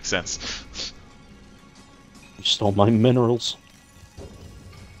perfect sense. You stole my minerals.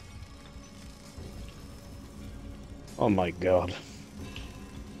 Oh my god.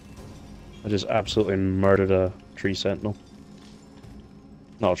 I just absolutely murdered a tree sentinel.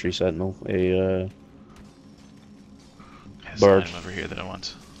 Not a tree sentinel, a There's bird. an item over here that I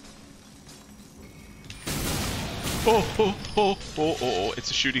want. Oh, oh, oh, oh, oh, oh,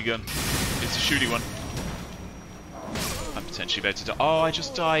 it's a shooty gun. It's a shooty one. I'm potentially about to die. Oh, I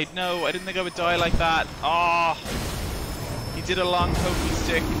just died. No, I didn't think I would die like that. Ah, oh, he did a long pokey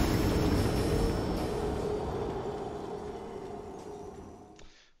stick.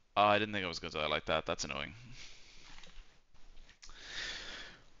 Oh, I didn't think I was going to die like that. That's annoying.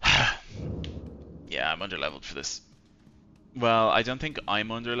 Yeah, I'm underleveled for this. Well, I don't think I'm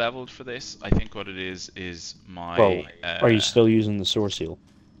underleveled for this. I think what it is my... Well, are you still using the Source Seal?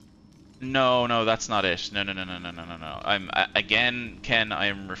 No, no, that's not it. No, no, no, no, no, no, no, no. Again, Ken, I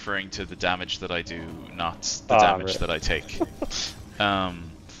am referring to the damage that I do, not the damage that I take. No,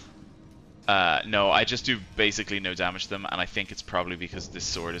 I just do basically no damage to them, and I think it's probably because this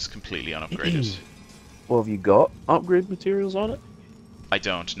sword is completely unupgraded. Well, have you got upgrade materials on it? I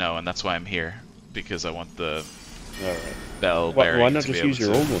don't know, and that's why I'm here, because I want the Alright. bell bearing. Why not just use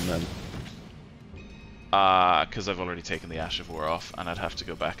your old one then? Because I've already taken the Ash of War off, and I'd have to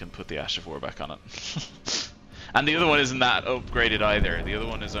go back and put the Ash of War back on it. And the other one isn't that upgraded either. The other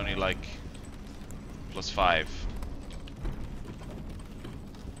one is only like +5.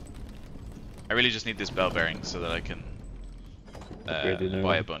 I really just need this bell bearing so that I can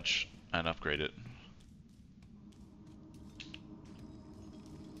buy a bunch and upgrade it.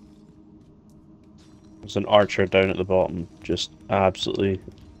 There's an archer down at the bottom, just absolutely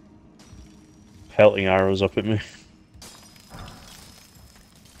pelting arrows up at me.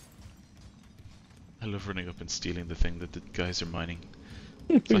 I love running up and stealing the thing that the guys are mining.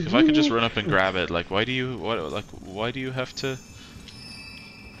 It's like if I could just run up and grab it, like why do you have to?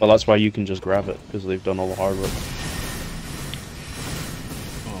 Well, that's why you can just grab it, because they've done all the hard work.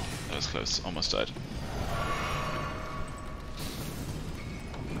 Oh, that was close. Almost died.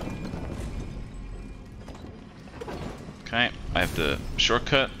 Okay, I have the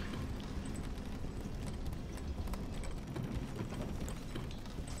shortcut.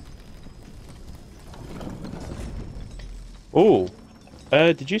 Oh,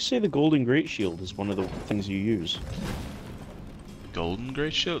 did you say the Golden Great Shield is one of the things you use? Golden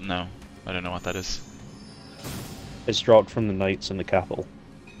Great Shield? No, I don't know what that is. It's dropped from the knights in the capital.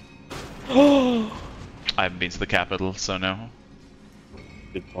 I haven't been to the capital, so no.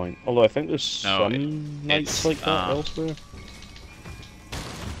 Good point. Although I think there's some knights like that elsewhere.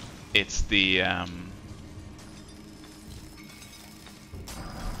 It's the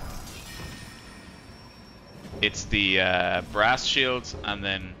brass shields, and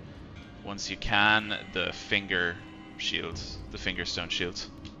then once you can, the finger shields, the fingerstone shields.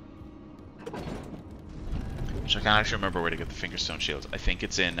 Which I can't actually remember where to get the fingerstone shields. I think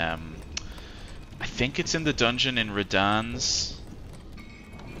it's in the dungeon in Radahn's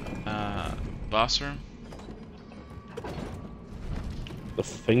boss room. The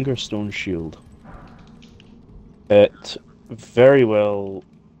fingerstone shield. It very well.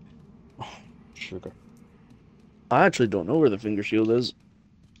 Oh, sugar. I actually don't know where the finger shield is.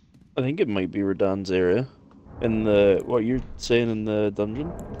 I think it might be Radahn's area. In the what you're saying in the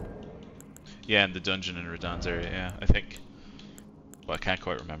dungeon? Yeah, in the dungeon in Radahn's area. Yeah, I think. Well, I can't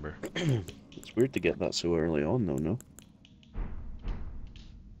quite remember. It's weird to get that so early on, though. No.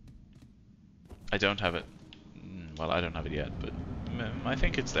 I don't have it. Well, I don't have it yet, but I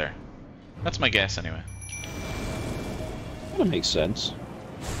think it's there. That's my guess, anyway. That makes sense.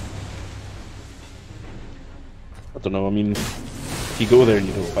 I don't know, I mean, if you go there and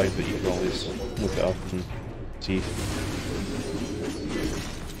you don't find it, you can always look it up and see.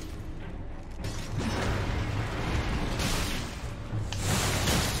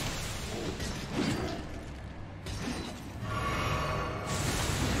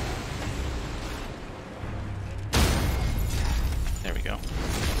 There we go.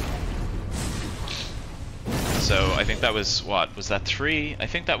 So I think that was, what, was that 3? I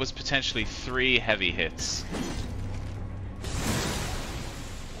think that was potentially 3 heavy hits.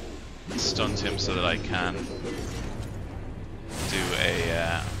 Stunned him so that I can do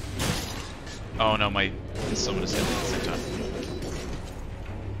a oh no, my someone is hit at the same time.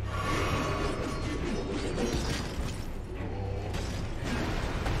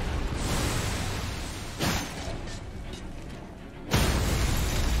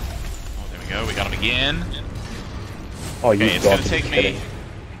 Oh, there we go, we got him again. Oh, okay, it's gonna take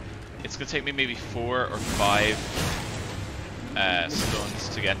me maybe 4 or 5 stuns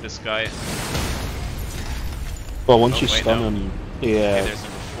to get this guy. Well, once you stun him, yeah. Okay, there's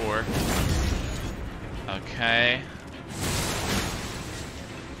number 4. Okay.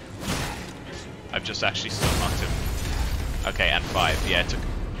 I've just actually stun locked him. Okay, and 5. Yeah, it took.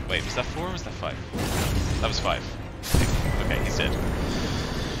 Wait, was that 4 or was that 5? That was 5. Okay, he's dead.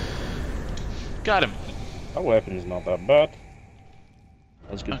 Got him. That weapon's not that bad.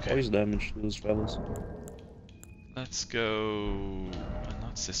 That's good poison damage to those fellas. Let's go.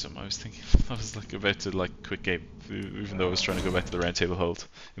 Not system. I was thinking. I was like about to like quick game, even though I was trying to go back to the Roundtable hold.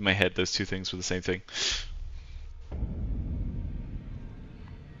 In my head, those two things were the same thing.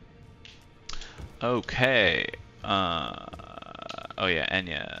 Okay. Oh yeah,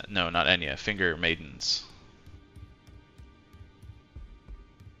 Enya. No, not Enya. Finger Maidens.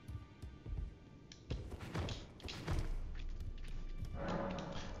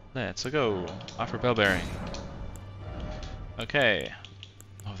 Let's go. Offer bell bearing. Okay.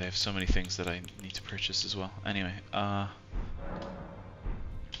 Oh, they have so many things that I need to purchase as well. Anyway,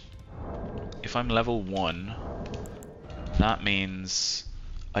 if I'm level 1, that means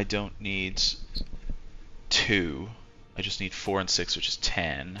I don't need 2. I just need 4 and 6, which is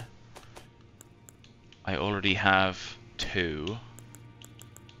 10. I already have 2.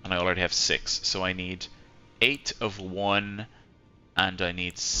 And I already have 6. So I need 8 of 1, and I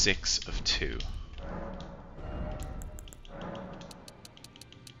need 6 of 2.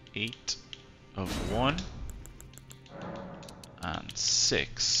 8 of 1 and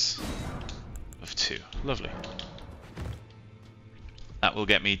 6 of 2. Lovely. That will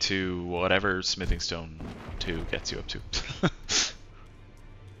get me to whatever Smithing Stone 2 gets you up to.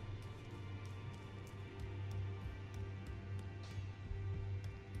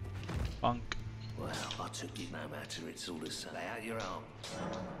 Bonk. Well, I took it no matter, it's all the same. Lay out your arm.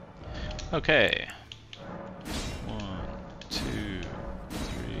 Okay. 1, 2, 3,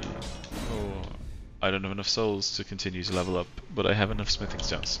 4. I don't have enough souls to continue to level up, but I have enough smithing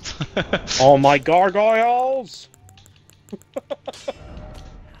stones. Oh my gargoyles!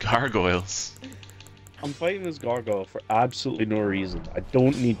 Gargoyles. I'm fighting this gargoyle for absolutely no reason. I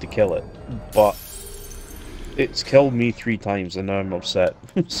don't need to kill it, but it's killed me 3 times and now I'm upset.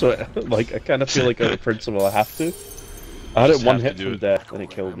 So, like, I kind of feel like out of principle I have to. I had it one hit from death and it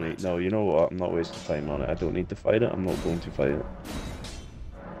killed me. No, you know what? I'm not wasting time on it. I don't need to fight it. I'm not going to fight it.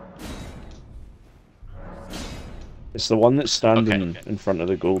 It's the one that's standing in front of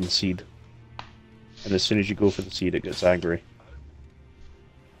the golden seed. And as soon as you go for the seed, it gets angry.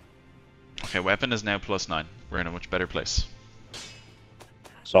 Okay, weapon is now +9. We're in a much better place.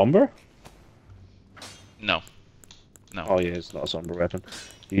 Somber? No. No. Oh yeah, it's not a somber weapon.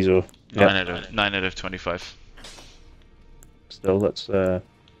 Ezo. 9 out of 25. Still, that's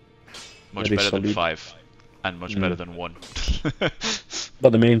much better than 5. And much better than 1.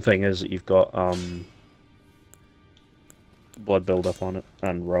 But the main thing is that you've got blood build up on it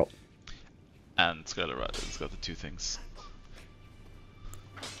and rot. And it's got the 2 things.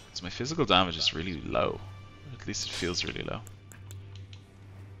 So my physical damage is really low. At least it feels really low.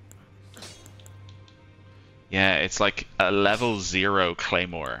 Yeah, it's like a level 0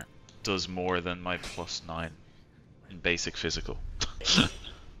 claymore does more than my +9 in basic physical.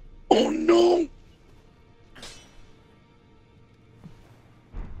 Oh no!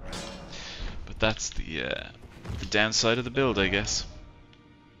 But that's the downside of the build, I guess.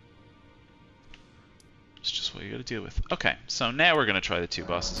 It's just what you gotta deal with. Okay, so now we're gonna try the 2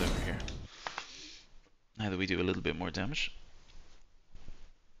 bosses over here. Now that we do a little bit more damage.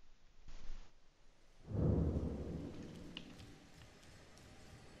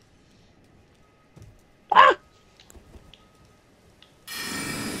 Ah!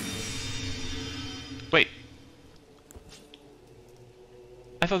 Wait.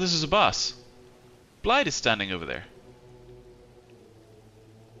 I thought this was a boss. Blaidd is standing over there.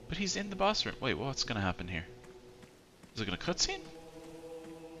 But he's in the boss room. Wait, what's gonna happen here? Is it gonna cutscene?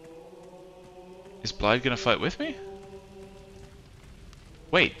 Is Blaidd gonna fight with me?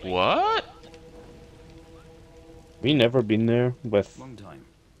 Wait, what? We never been there with Long time.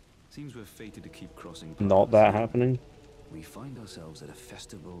 Seems we're fated to keep crossing not that happening. We find ourselves at a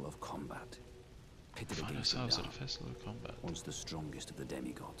festival of combat. Pitted Find against ourselves at a Radahn, festival of combat. once the strongest of the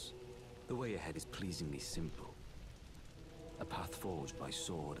demigods. The way ahead is pleasingly simple. A path forged by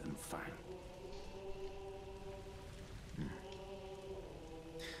sword and fang.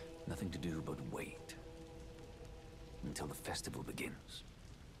 Nothing to do but wait. Until the festival begins.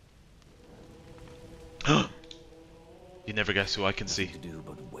 You never guess who I can see. Nothing to do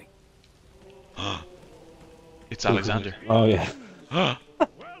but wait. It's Alexander. Oh yeah.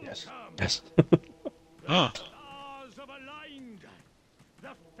 Yes. Yes. Stars have aligned.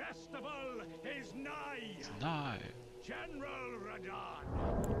 The festival is nigh. No. General Radahn,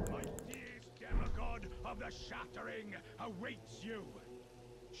 mightiest demigod of the Shattering, awaits you.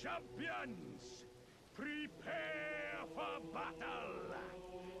 Champions, prepare for battle.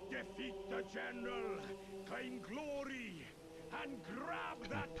 Defeat the general, claim glory, and grab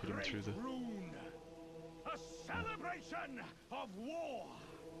that put him great through the- rune. A celebration of war.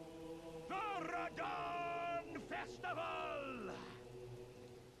 The Radahn Festival.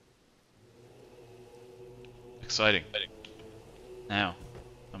 Exciting. Now,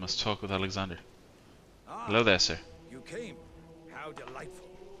 I must talk with Alexander. Hello there, sir. You came. How delightful.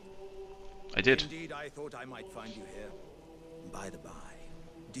 I did. Indeed, I thought I might find you here. By the by,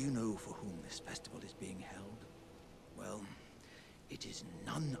 do you know for whom this festival is being held? Well, it is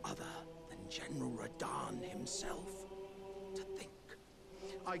none other than General Radahn himself. To think,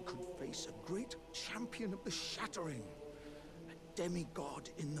 I could face a great champion of the Shattering, a demigod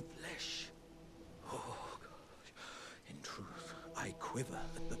in the flesh. Oh, God. In truth, I quiver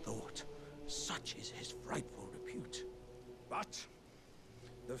at the thought. Such is his frightful repute. But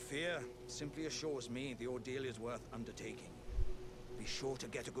the fear simply assures me the ordeal is worth undertaking. Be sure to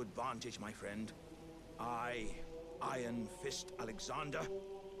get a good vantage, my friend. I, Iron Fist Alexander,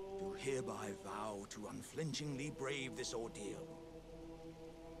 do hereby vow to unflinchingly brave this ordeal.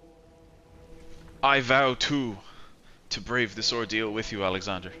 I vow too to brave this ordeal with you,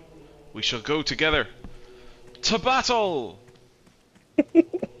 Alexander. We shall go together to battle.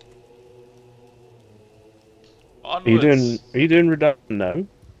 Are you doing Radahn now?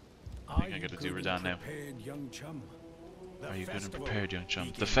 I think I gotta do Radahn now. Are you good and prepared, young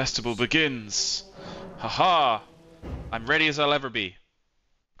chum? The festival begins! Haha! I'm ready as I'll ever be.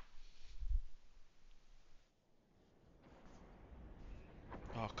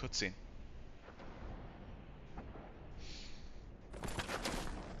 Oh, cutscene.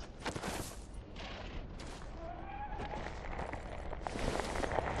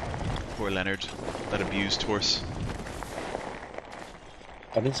 Poor Leonard, that abused horse.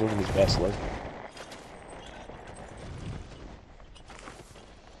 I think it's living his best life.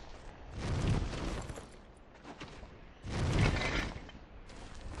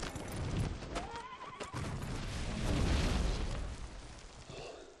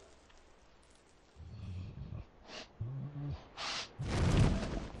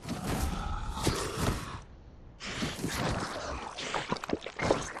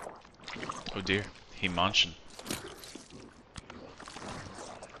 Oh dear, he mansion.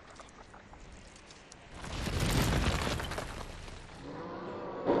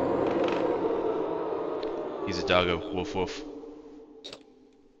 He's a doggo, woof woof.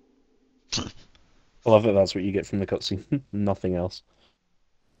 I love that that's what you get from the cutscene. Nothing else.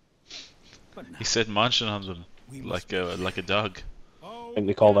 He said mansion on them, like a dog. I think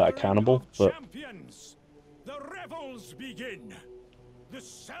they call that a cannibal, but... The revels begin! The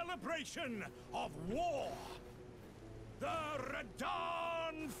celebration of war! The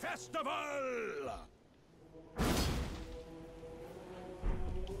Radahn Festival!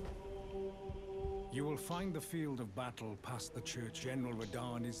 You will find the field of battle past the church. General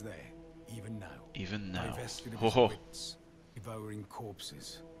Radahn is there, even now. Even now. Divested of his wits, devouring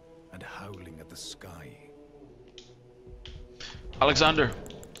corpses and howling at the sky. Alexander,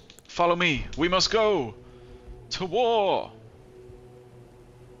 follow me. We must go to war.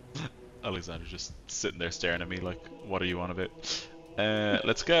 Alexander just sitting there staring at me like, what are you on about?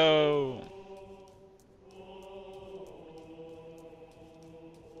 Let's go.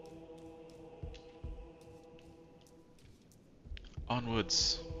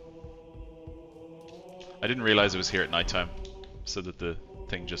 Onwards. I didn't realize it was here at nighttime, so that the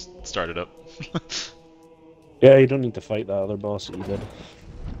thing just started up. Yeah, you don't need to fight that other boss that you did.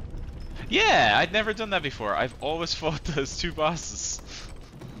 Yeah, I'd never done that before. I've always fought those two bosses.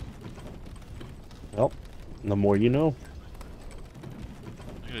 Well, the more you know.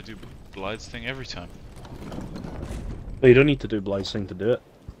 I'm gonna do Blaidd's thing every time. But you don't need to do Blaidd's thing to do it.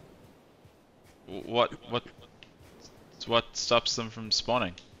 What stops them from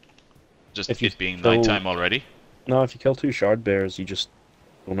spawning? Just If it being nighttime already? No, if you kill 2 shard bears, you just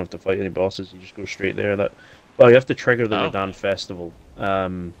don't have to fight any bosses. You just go straight there. Well, you have to trigger the Radahn Festival,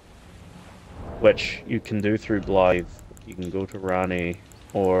 which you can do through Blaidd. You can go to Rani,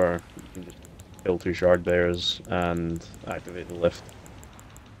 or you can just kill 2 shard bears and activate the lift.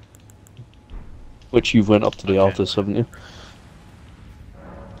 Which you've went up to the Altus, haven't you?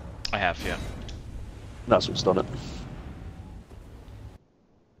 I have, yeah. That's what's done it.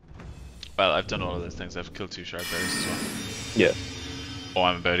 Well, I've done all of those things. I've killed 2 shard bears as well. Yeah. Oh,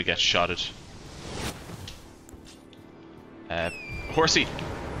 I'm about to get shotted. Horsey!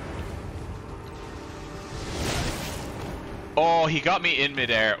 Oh, he got me in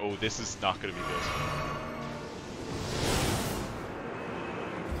midair. Oh, this is not going to be good.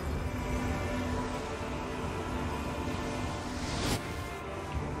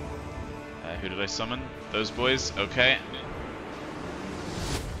 Who did I summon? Those boys? Okay.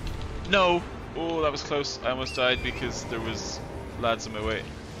 No! Oh, that was close. I almost died because there was lads in my way.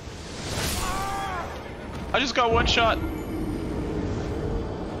 I just got 1 shot!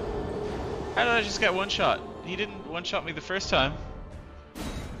 How did I just get 1 shot? He didn't 1-shot me the first time.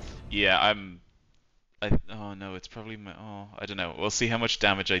 Yeah, oh no, it's probably my... Oh, I don't know. We'll see how much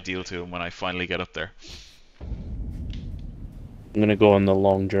damage I deal to him when I finally get up there. I'm gonna go on the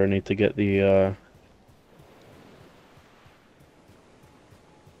long journey to get the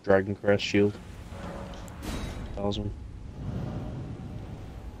Dragon Crest shield. Talisman.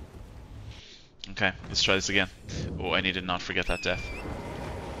 Okay, let's try this again. Oh, I need to not forget that death.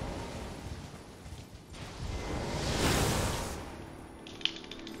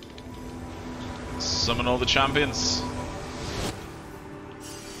 Summon all the champions.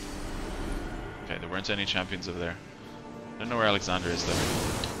 Okay, there weren't any champions over there. I don't know where Alexander is though.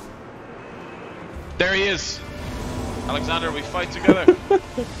 There he is! Alexander, we fight together!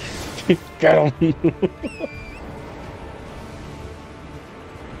 Get him!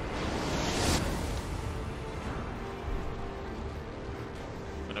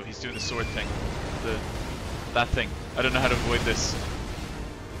 Oh no, he's doing the sword thing. That thing. I don't know how to avoid this.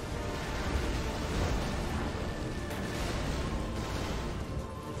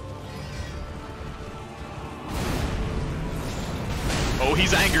 Oh,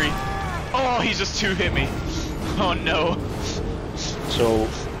 he's angry. Oh, he just two-hit me. Oh no. So,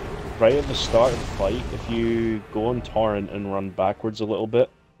 right at the start of the fight, if you go on Torrent and run backwards a little bit,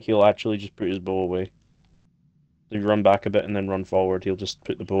 he'll actually just put his bow away. So you run back a bit and then run forward, he'll just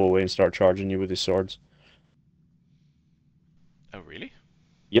put the bow away and start charging you with his swords. Oh, really?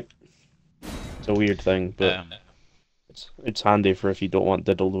 Yep. It's a weird thing, but it's handy for if you don't want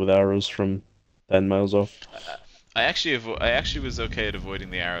diddled with arrows from 10 miles off. I actually was okay at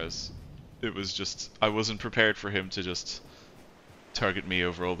avoiding the arrows. It was just I wasn't prepared for him to just target me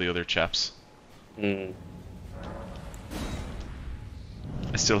over all the other chaps. Mm.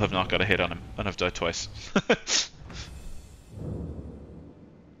 I still have not got a hit on him, and I've died twice.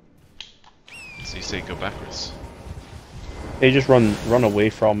 So you say go backwards? You just run away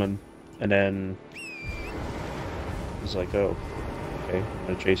from him, and then he's like, oh, okay, I'm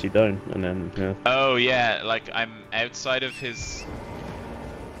gonna chase you down, and then yeah. Oh yeah, like I'm outside of his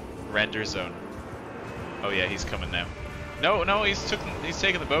render zone. Oh yeah, he's coming now. No, he's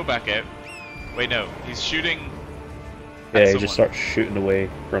taking the bow back out. Wait, no, he's shooting. Yeah, he just starts shooting away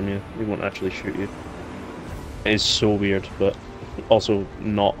from you. He won't actually shoot you. It's so weird, but also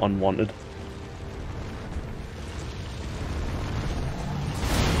not unwanted.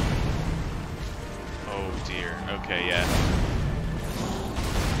 Oh dear. Okay, yeah.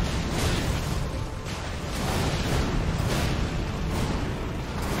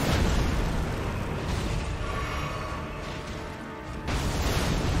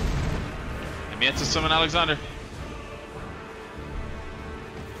 I'm yet to summon Alexander.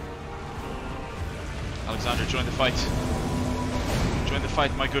 Alexander, join the fight. Join the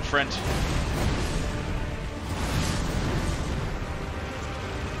fight, my good friend.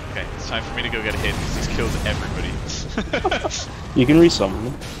 Okay, it's time for me to go get a hit because he's killed everybody. You can resummon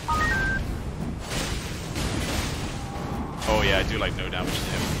them. Oh yeah, I do like no damage to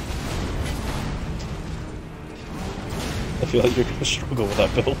him. I feel like you're gonna struggle with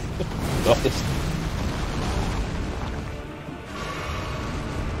that build. Got this.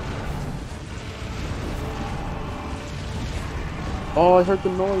 Oh, I heard the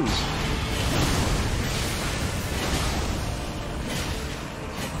noise.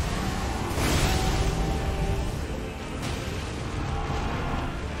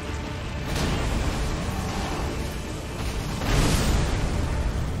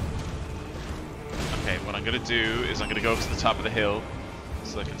 Okay, what I'm gonna do is I'm gonna go up to the top of the hill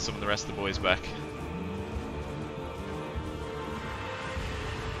so I can summon the rest of the boys back.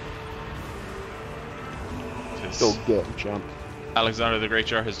 Go get him, champ. Alexander the Great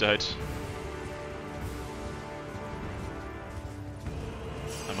Jar has died.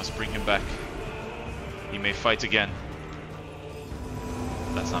 I must bring him back. He may fight again.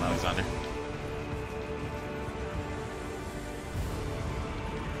 That's not Alexander.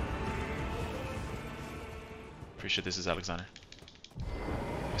 Pretty sure this is Alexander.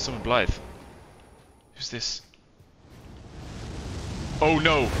 I summoned Blaidd. Who's this? Oh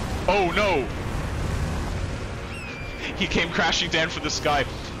no! Oh no! He came crashing down from the sky.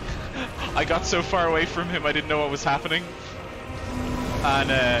 I got so far away from him I didn't know what was happening.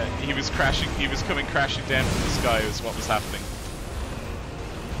 And he was coming crashing down from the sky is what was happening.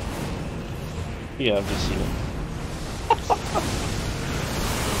 Yeah, I've just seen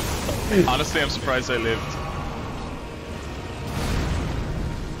it. Honestly, I'm surprised I lived.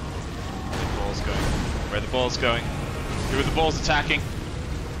 Where are the balls going? Who are the balls attacking?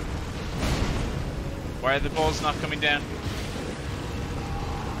 Why are the balls not coming down?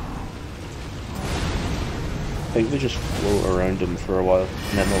 I think they just float around him for a while,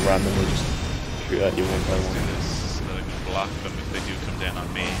 and then they'll randomly just shoot at you one by Let's one. do this so that I can block them if they do come down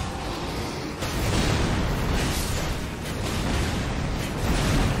on me.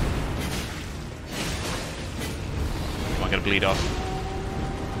 gotta bleed off.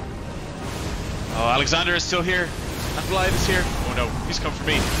 Oh, Alexander is still here. And Blaidd is here. Oh no, he's come for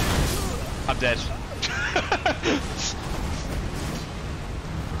me. I'm dead.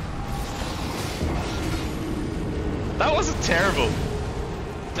 That wasn't terrible.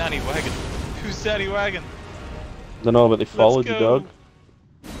 Danny Wagon. Who's Danny Wagon? Don't know, but they followed you, dog.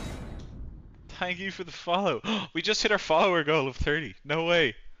 Thank you for the follow. We just hit our follower goal of 30. No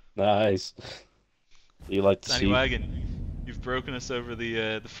way. Nice. You like to Danny see? Wagon, you've broken us over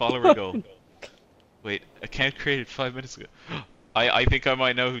the follower goal. Wait, account created 5 minutes ago. I think I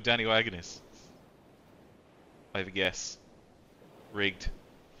might know who Danny Wagon is. I have a guess. Rigged.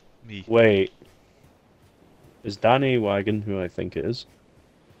 Me. Wait. Is Danny Wagon who I think it is?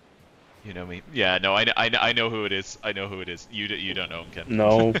 You know me. Yeah, no, I know who it is. I know who it is. You don't know him, Ken.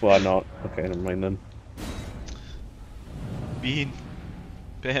 No, why not? Okay, never mind then. Bean.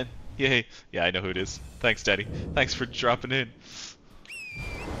 Ben. Yay. Yeah, I know who it is. Thanks, Daddy. Thanks for dropping in.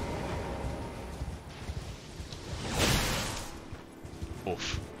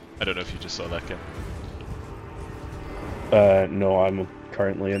 Oof. I don't know if you just saw that, Ken. No, I'm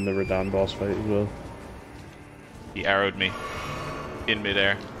currently in the Radahn boss fight as well. He arrowed me. In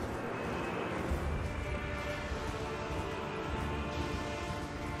midair.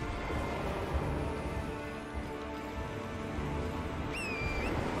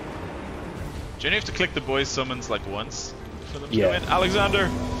 Do you have to click the boys summons like once for them to go in? Alexander!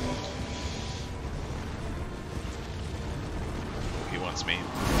 He wants me.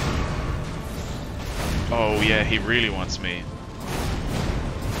 Oh yeah, he really wants me.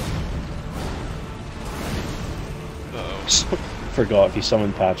 Uh-oh. Forgot if he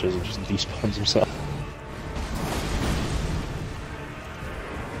summoned patches, it just despawns himself.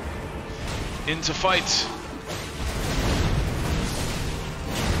 Into fight!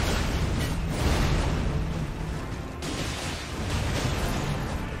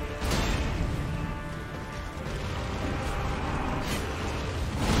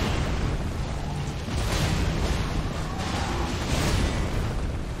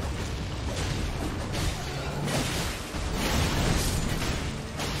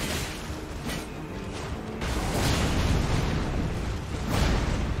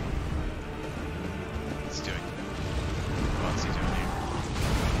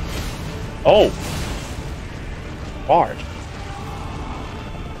 Oh! Hard.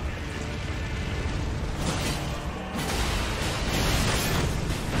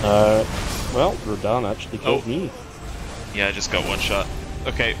 Well, Radahn actually killed me. Yeah, I just got one shot.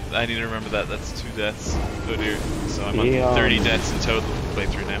 Okay, I need to remember that. That's 2 deaths. Oh dear. So I'm on 30 deaths in total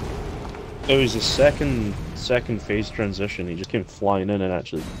playthrough now. It was a second phase transition. He just came flying in and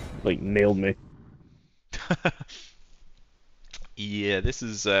actually, like, nailed me. Yeah, this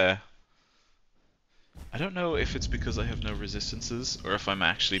is, I don't know if it's because I have no resistances, or if I'm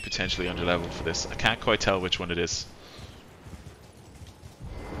actually potentially underleveled for this. I can't quite tell which one it is.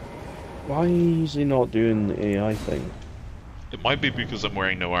 Why is he not doing the AI thing? It might be because I'm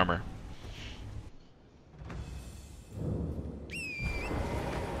wearing no armor.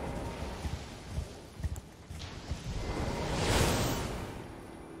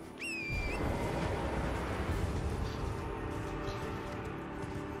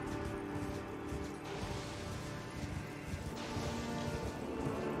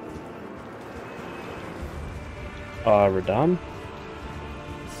 Radahn?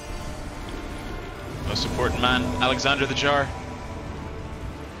 Most important man, Alexander the Jar.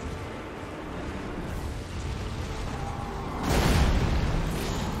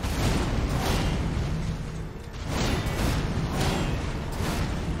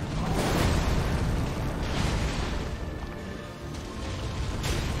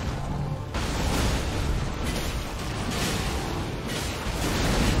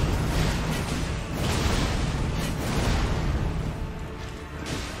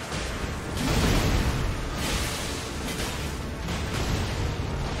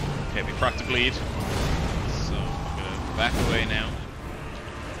 Proc to bleed, so I'm gonna back away now.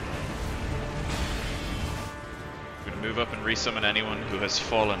 I'm gonna move up and resummon anyone who has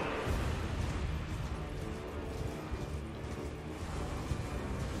fallen.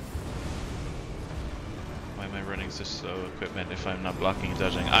 Why am I running such slow equipment if I'm not blocking and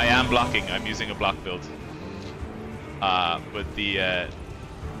dodging? I am blocking, I'm using a block build. But the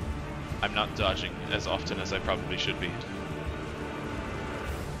I'm not dodging as often as I probably should be.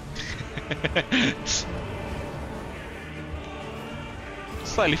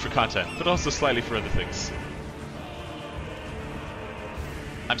 Slightly for content, but also slightly for other things.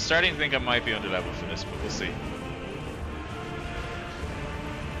 I'm starting to think I might be underleveled for this, but we'll see.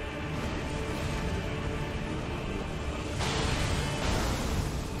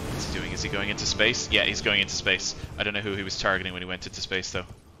 Is he going into space? Yeah, he's going into space. I don't know who he was targeting when he went into space, though.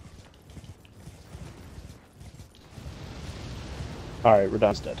 Alright,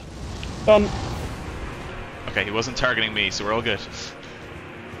 Radahn's dead. Done. Okay, he wasn't targeting me, so we're all good.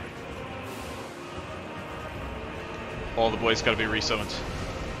 All the boys gotta be resummoned.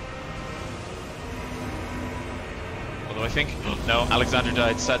 Although I think... no, Alexander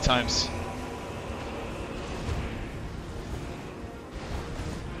died. Sad times.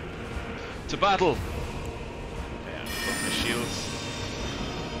 To battle! Okay, I'm putting my shields.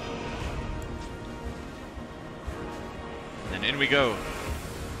 And in we go.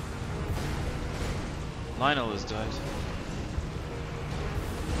 Lionel has died.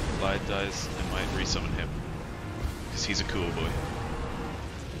 Blaidd dies, I might resummon him. Because he's a cool boy.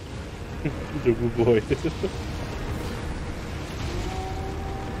 Cool boy.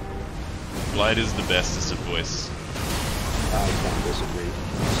 Blaidd is the bestest of voice. I can't disagree.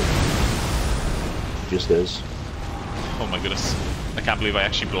 Just is. Oh my goodness. I can't believe I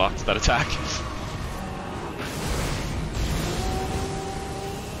actually blocked that attack.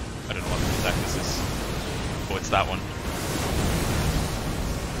 I don't know what attack this is. Oh, it's that one.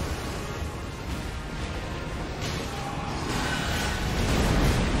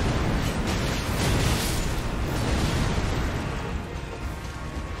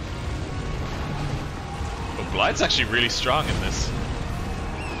 But Blaidd's actually really strong in this.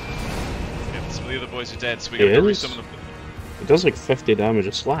 Yeah, some of the other boys are dead, so we gotta resummon them. It does like 50 damage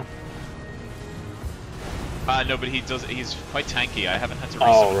a slap. No, but he's quite tanky. I haven't had to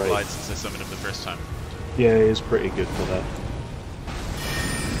resummon Blaidd since I summoned him the first time. Yeah, he is pretty good for that.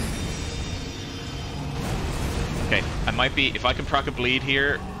 Okay, I might be, if I can proc a bleed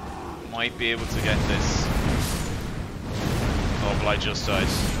here, might be able to get this. Oh, Blaidd just died.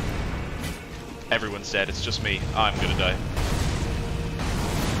 Everyone's dead, it's just me. I'm gonna die.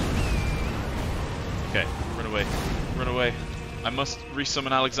 Okay, run away. Run away. I must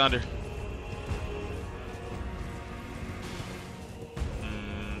resummon Alexander.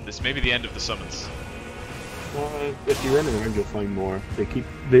 This may be the end of the summons. If you run around, you'll find more.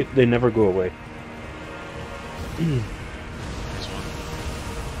 They never go away. There's one.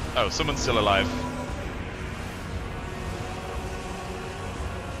 Oh, someone's still alive.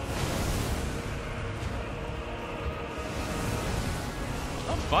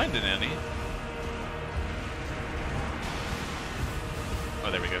 Not finding any.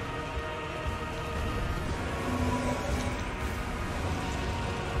 Oh, there we go.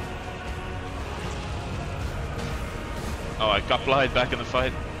 Oh, I got Blaidd back in the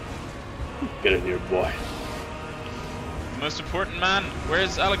fight. Get in here, boy. The most important man.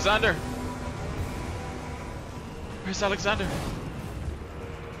 Where's Alexander? Where's Alexander?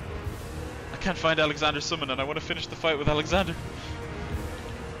 I can't find Alexander's summon and I want to finish the fight with Alexander.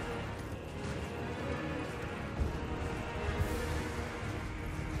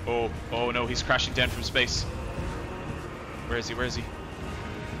 Oh no, he's crashing down from space. Where is he? Where is he?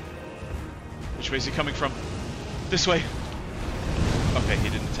 Which way is he coming from? This way. Okay, he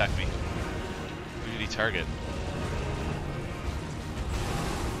didn't attack me. Who did he target?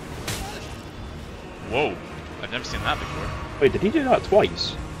 Whoa, I've never seen that before. Wait, did he do that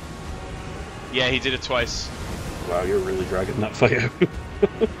twice? Yeah, he did it twice. Wow, you're really dragging that fight out.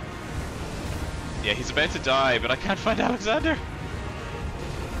 Yeah, he's about to die, but I can't find Alexander.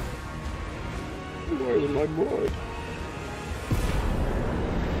 Where's my boy?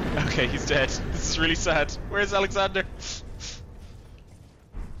 Okay, he's dead. This is really sad. Where's Alexander?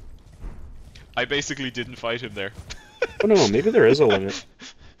 I basically didn't fight him there. Oh no, maybe there is a limit.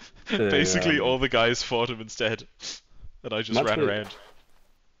 Basically all the guys fought him instead. And I just ran around.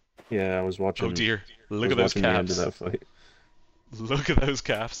 Yeah, I was watching. Oh dear, look at those calves. That fight. Look at those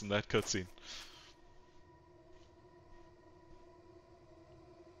calves in that cutscene.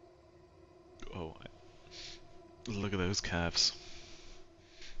 Oh, look at those calves.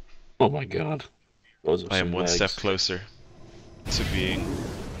 Oh my god. I am one step closer to being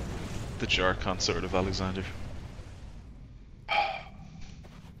the Jar consort of Alexander.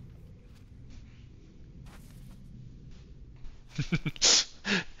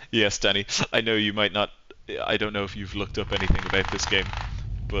 Yes, Danny, I know you might not... I don't know if you've looked up anything about this game,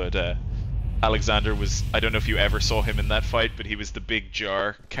 but Alexander was... I don't know if you ever saw him in that fight, but he was the big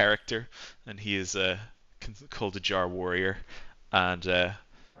Jar character, and he is called a Jar warrior, and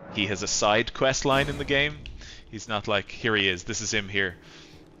he has a side quest line in the game. He's not like, here he is, this is him here.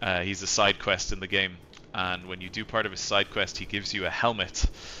 He's a side quest in the game, and when you do part of his side quest, he gives you a helmet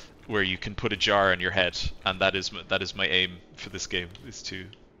where you can put a jar on your head, and that is my aim for this game, is to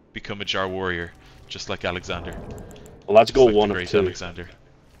become a Jar warrior, just like Alexander. Well, that's goal like one the of great two. Alexander.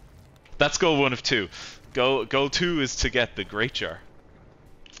 That's goal 1 of 2. Goal 2 is to get the Great Jar.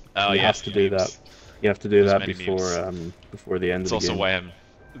 Oh, you yeah, have to do memes. that. You have to do There's that many before before the end It's of the also game. why I'm...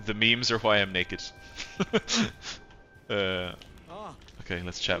 The memes are why I'm naked. Okay,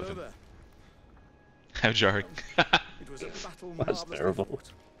 let's chat with him. How jarring. It was a battle That's marvelously terrible.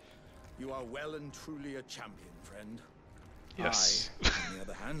 fought. You are well and truly a champion, friend. Yes. I, on the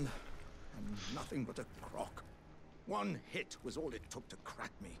other hand, am nothing but a crock. One hit was all it took to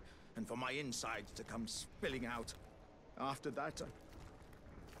crack me, and for my insides to come spilling out. After that,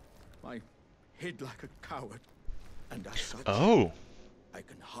 I hid like a coward, and as such, Oh. I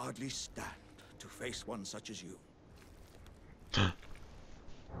can hardly stand to face one such as you.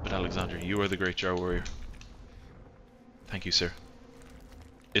 But Alexander, you are the Great Jar Warrior. Thank you, sir.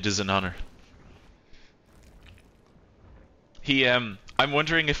 It is an honor. I'm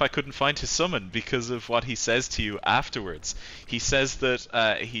wondering if I couldn't find his summon because of what he says to you afterwards. He says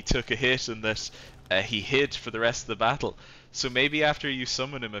that he took a hit and that he hid for the rest of the battle. So maybe after you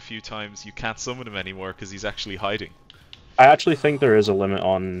summon him a few times, you can't summon him anymore because he's actually hiding. I actually think there is a limit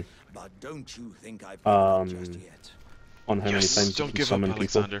on But don't you think I've given up just yet? on how many times you Don't can give up, summon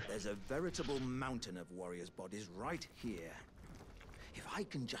people. Alexander. There's a veritable mountain of warriors' bodies right here. If I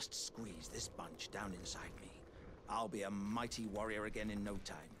can just squeeze this bunch down inside me, I'll be a mighty warrior again in no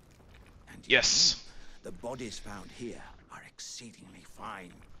time. And Yes. the bodies found here are exceedingly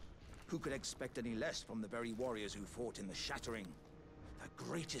fine. Who could expect any less from the very warriors who fought in the Shattering? The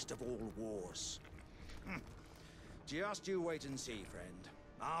greatest of all wars. Just you wait and see, friend.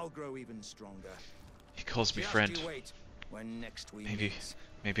 I'll grow even stronger. He calls me Just friend. you wait when next we Maybe, meet.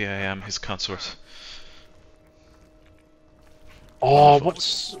 maybe I am his consort. Oh,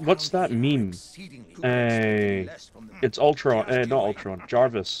 what's that meme? It's Ultron. Not Ultron.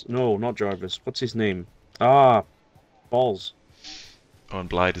 Jarvis. No, not Jarvis. What's his name? Ah, Balls. Oh, and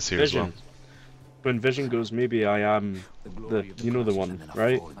Blaidd is here Vision. as well. When Vision goes, maybe I am the. You know the one,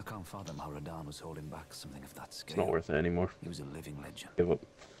 right? I can't fathom how Radahn was holding back something of that scale. It's not worth it anymore. He was a living legend. Give up.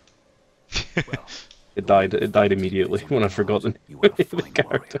 Well, It died. It died immediately when I forgot the you were a the fine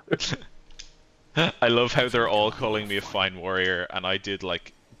character. I love how they're all calling me a fine warrior, and I did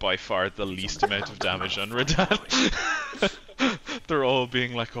like by far the least amount of damage on Radahn. They're all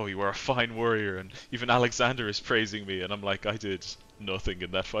being like, "Oh, you are a fine warrior," and even Alexander is praising me, and I'm like, "I did nothing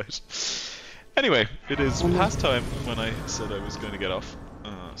in that fight." Anyway, it is past time when I said I was going to get off,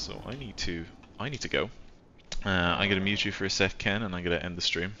 so I need to go. I'm gonna mute you for a sec, Ken, and I'm gonna end the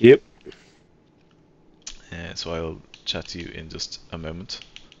stream. Yep. So I'll chat to you in just a moment.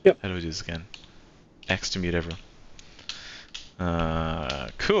 Yep. How do we do this again? X to mute everyone.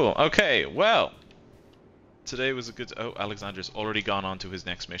 Cool. Okay. Well, today was a good. Oh, Alexander's already gone on to his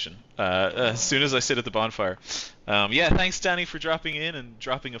next mission. As soon as I sit at the bonfire. Yeah. Thanks, Danny, for dropping in and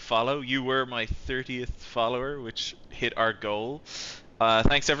dropping a follow. You were my 30th follower, which hit our goal.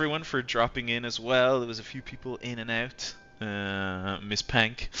 Thanks everyone for dropping in as well. There was a few people in and out. Miss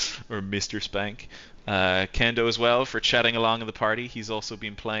Pank or Mr. Spank. Kendo as well for chatting along in the party. He's also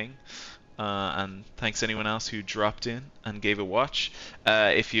been playing. And thanks anyone else who dropped in and gave a watch.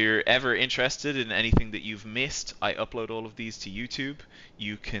 If you're ever interested in anything that you've missed, I upload all of these to YouTube.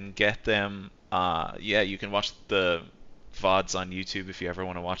 You can get them, yeah, you can watch the VODs on YouTube if you ever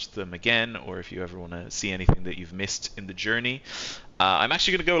want to watch them again, or if you ever want to see anything that you've missed in the journey. I'm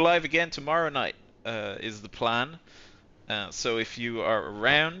actually going to go live again tomorrow night, is the plan. So if you are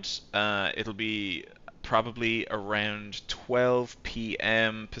around, it'll be probably around 12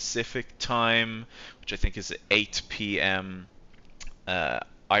 p.m. Pacific time, which I think is 8 p.m.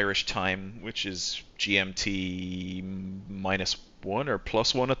 Irish time, which is GMT -1 or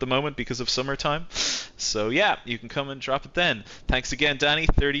 +1 at the moment because of summertime. So yeah, you can come and drop it then. Thanks again, Danny.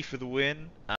 30 for the win.